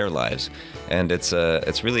informed their lives. And it's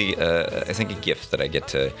really I think a gift that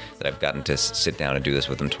I've gotten to sit down and do this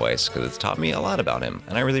with him twice, because it's taught me a lot about him,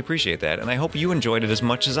 and I really appreciate that. And I hope you enjoyed it as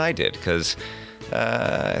much as I did, because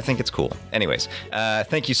I think it's cool. Anyways,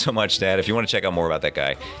 thank you so much, Dad. If you want to check out more about that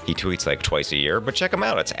guy, he tweets like twice a year, but check him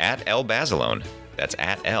out. It's at L Basilone. That's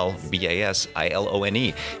at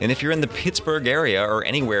LBASILONE. And if you're in the Pittsburgh area or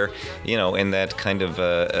anywhere, you know, in that kind of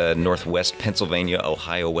northwest Pennsylvania,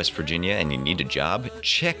 Ohio, West Virginia, and you need a job,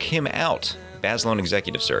 check him out. Basilone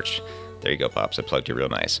Executive Search. There you go, Pops. I plugged you real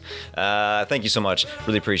nice. Thank you so much.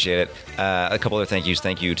 Really appreciate it. A couple other thank yous.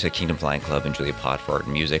 Thank you to Kingdom Flying Club and Julia Pott for art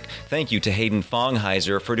and music. Thank you to Hayden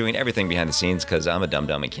Fongheiser for doing everything behind the scenes, because I'm a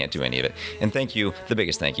dum-dum and can't do any of it. And thank you, the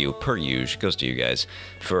biggest thank you, per usual, goes to you guys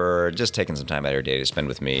for just taking some time out of your day to spend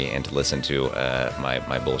with me and to listen to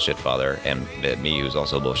my bullshit father and me, who's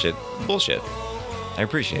also bullshit. I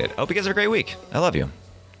appreciate it. I hope you guys have a great week. I love you.